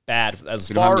anything bad. As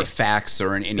We far don't have any facts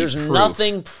or any there's proof.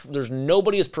 nothing. There's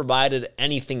nobody has provided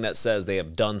anything that says they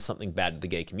have done something bad to the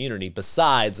gay community.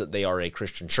 Besides that, they are a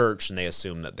Christian church and they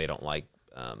assume that they don't like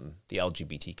the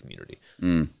LGBT community.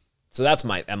 So that's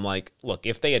I'm like, look,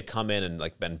 if they had come in and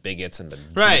like been bigots and been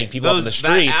beating people up in the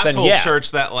streets, that asshole then yeah.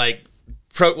 church that like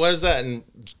what is that? And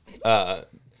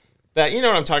that you know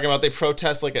what I'm talking about? They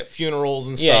protest like at funerals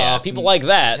and stuff. Yeah, people like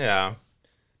that. Yeah.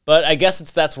 But I guess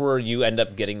that's where you end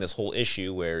up getting this whole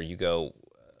issue where you go,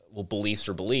 well, beliefs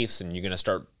are beliefs, and you're going to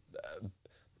start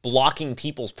blocking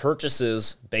people's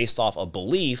purchases based off a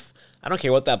belief. I don't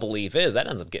care what that belief is. That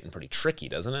ends up getting pretty tricky,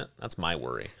 doesn't it? That's my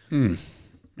worry.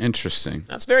 Interesting.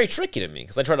 That's very tricky to me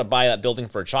because I try to buy that building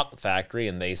for a chocolate factory,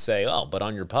 and they say, "Oh, but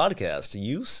on your podcast,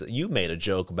 you made a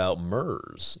joke about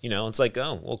MERS." You know, it's like,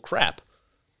 oh, well, crap.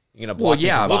 You're gonna block me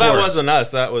from Well, buying that it. wasn't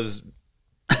us. That was.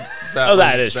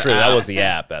 That is true. That was the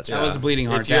app. That's That right. was a Bleeding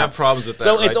Hearts. If you have problems with that,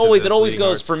 So right it's to always the it always Bleeding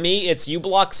goes Hearts. for me. It's you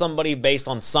block somebody based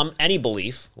on any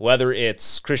belief, whether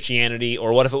it's Christianity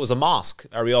or what if it was a mosque?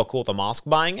 Are we all cool with a mosque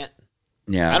buying it?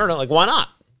 Yeah. I don't know. Like, why not?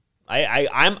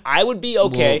 I would be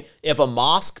okay if a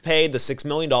mosque paid the $6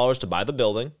 million to buy the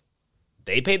building.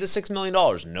 They paid the $6 million.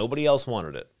 Nobody else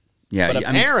wanted it. Yeah. But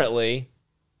apparently,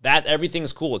 that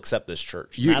everything's cool except this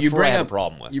church. That's You where I bring have up a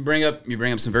problem with. You bring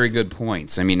up some very good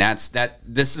points. I mean,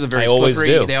 this is a very I always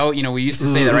slippery. do. We used to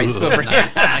say that, right? Slippery.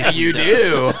 You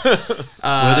do.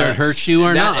 Whether it hurts you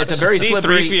or not. It's a very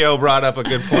slippery. See-Threepio brought up a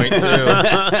good point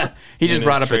too. He just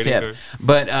brought up a trading tip. card.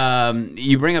 But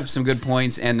you bring up some good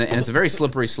points, and it's a very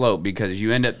slippery slope because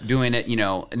you end up doing it,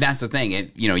 and that's the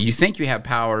thing. You think you have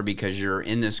power because you're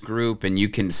in this group and you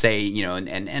can say,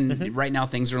 and right now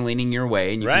things are leaning your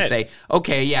way, and you can say,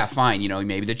 okay, yeah, fine,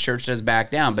 maybe the church does back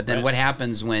down. But then what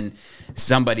happens when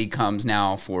somebody comes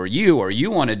now for you or you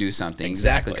want to do something?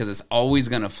 Exactly, because it's always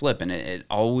going to flip, and it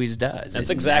always does. That's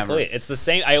exactly it. It's the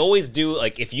same. I always do,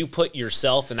 like, if you put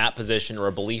yourself in that position or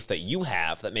a belief that you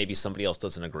have that maybe somebody else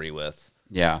doesn't agree with,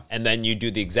 yeah, and then you do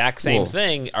the exact same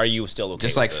thing, are you still okay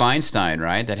just with like it? Feinstein,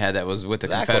 right? That was with the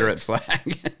Confederate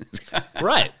flag.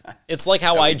 Right. It's like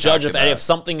how I judge talked about. if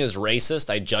something is racist,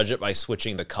 I judge it by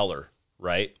switching the color,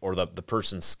 right? Or the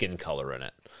person's skin color in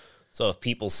it. So if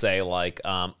people say like,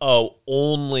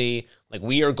 only, like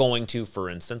we are going to, for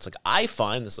instance, like I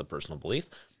find, this is a personal belief,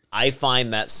 I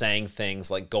find that saying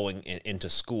things like going into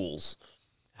schools,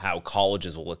 how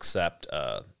colleges will accept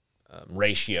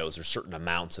ratios or certain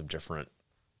amounts of different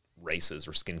races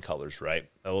or skin colors, right?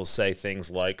 They'll say things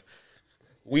like,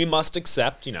 we must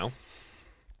accept,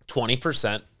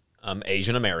 20%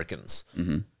 Asian Americans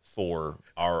for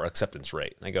our acceptance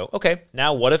rate. And I go, okay,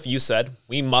 now what if you said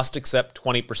we must accept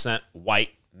 20% white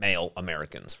male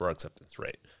Americans for our acceptance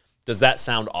rate? Does that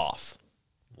sound off?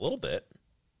 A little bit.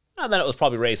 And then it was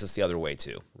probably racist the other way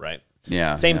too, right?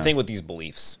 Yeah. Same thing with these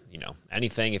beliefs.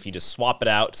 Anything, if you just swap it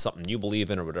out to something you believe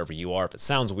in or whatever you are, if it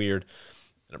sounds weird,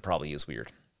 then it probably is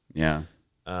weird. Yeah.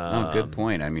 Good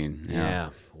point. I mean, Yeah.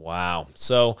 Wow.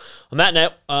 So on that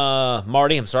note,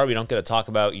 Marty, I'm sorry we don't get to talk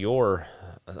about your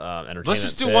entertainment. Let's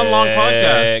just do one long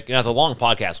podcast. Yeah, it's a long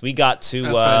podcast. We got to.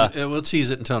 That's fine. We'll tease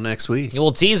it until next week.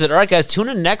 We'll tease it. All right, guys, tune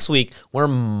in next week where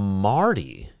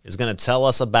Marty is going to tell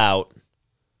us about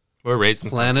We're raising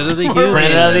Planet of the Humans.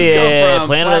 Planet of the Apes.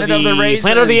 Planet of the Raisins.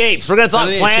 Planet of the Apes. We're going to talk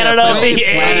Planet of the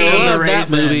Apes. I love that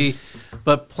Raisins. movie.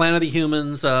 But Planet of the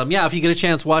Humans, if you get a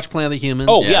chance, watch Planet of the Humans.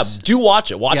 Oh, Yes. yeah, do watch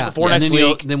it. Watch it before and next then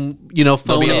week. Then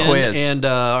phone be a in quiz. and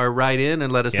or write in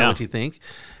and let us know Yeah. what you think.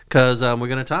 Because we're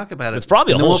going to talk about it. It's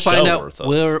probably a and then whole we'll find show out worth of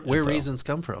where info. reasons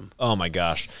come from. Oh, my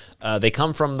gosh. They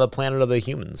come from the Planet of the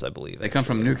Humans, I believe. They come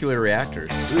from nuclear reactors.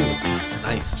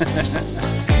 Nice.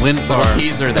 Wind farms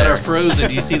teaser that there. are frozen.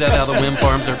 Do you see that, how the wind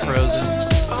farms are frozen?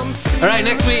 All right,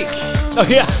 next week. Oh,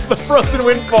 yeah, the frozen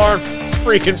wind farms. It's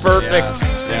freaking perfect.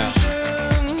 Yeah.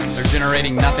 They're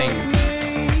generating nothing.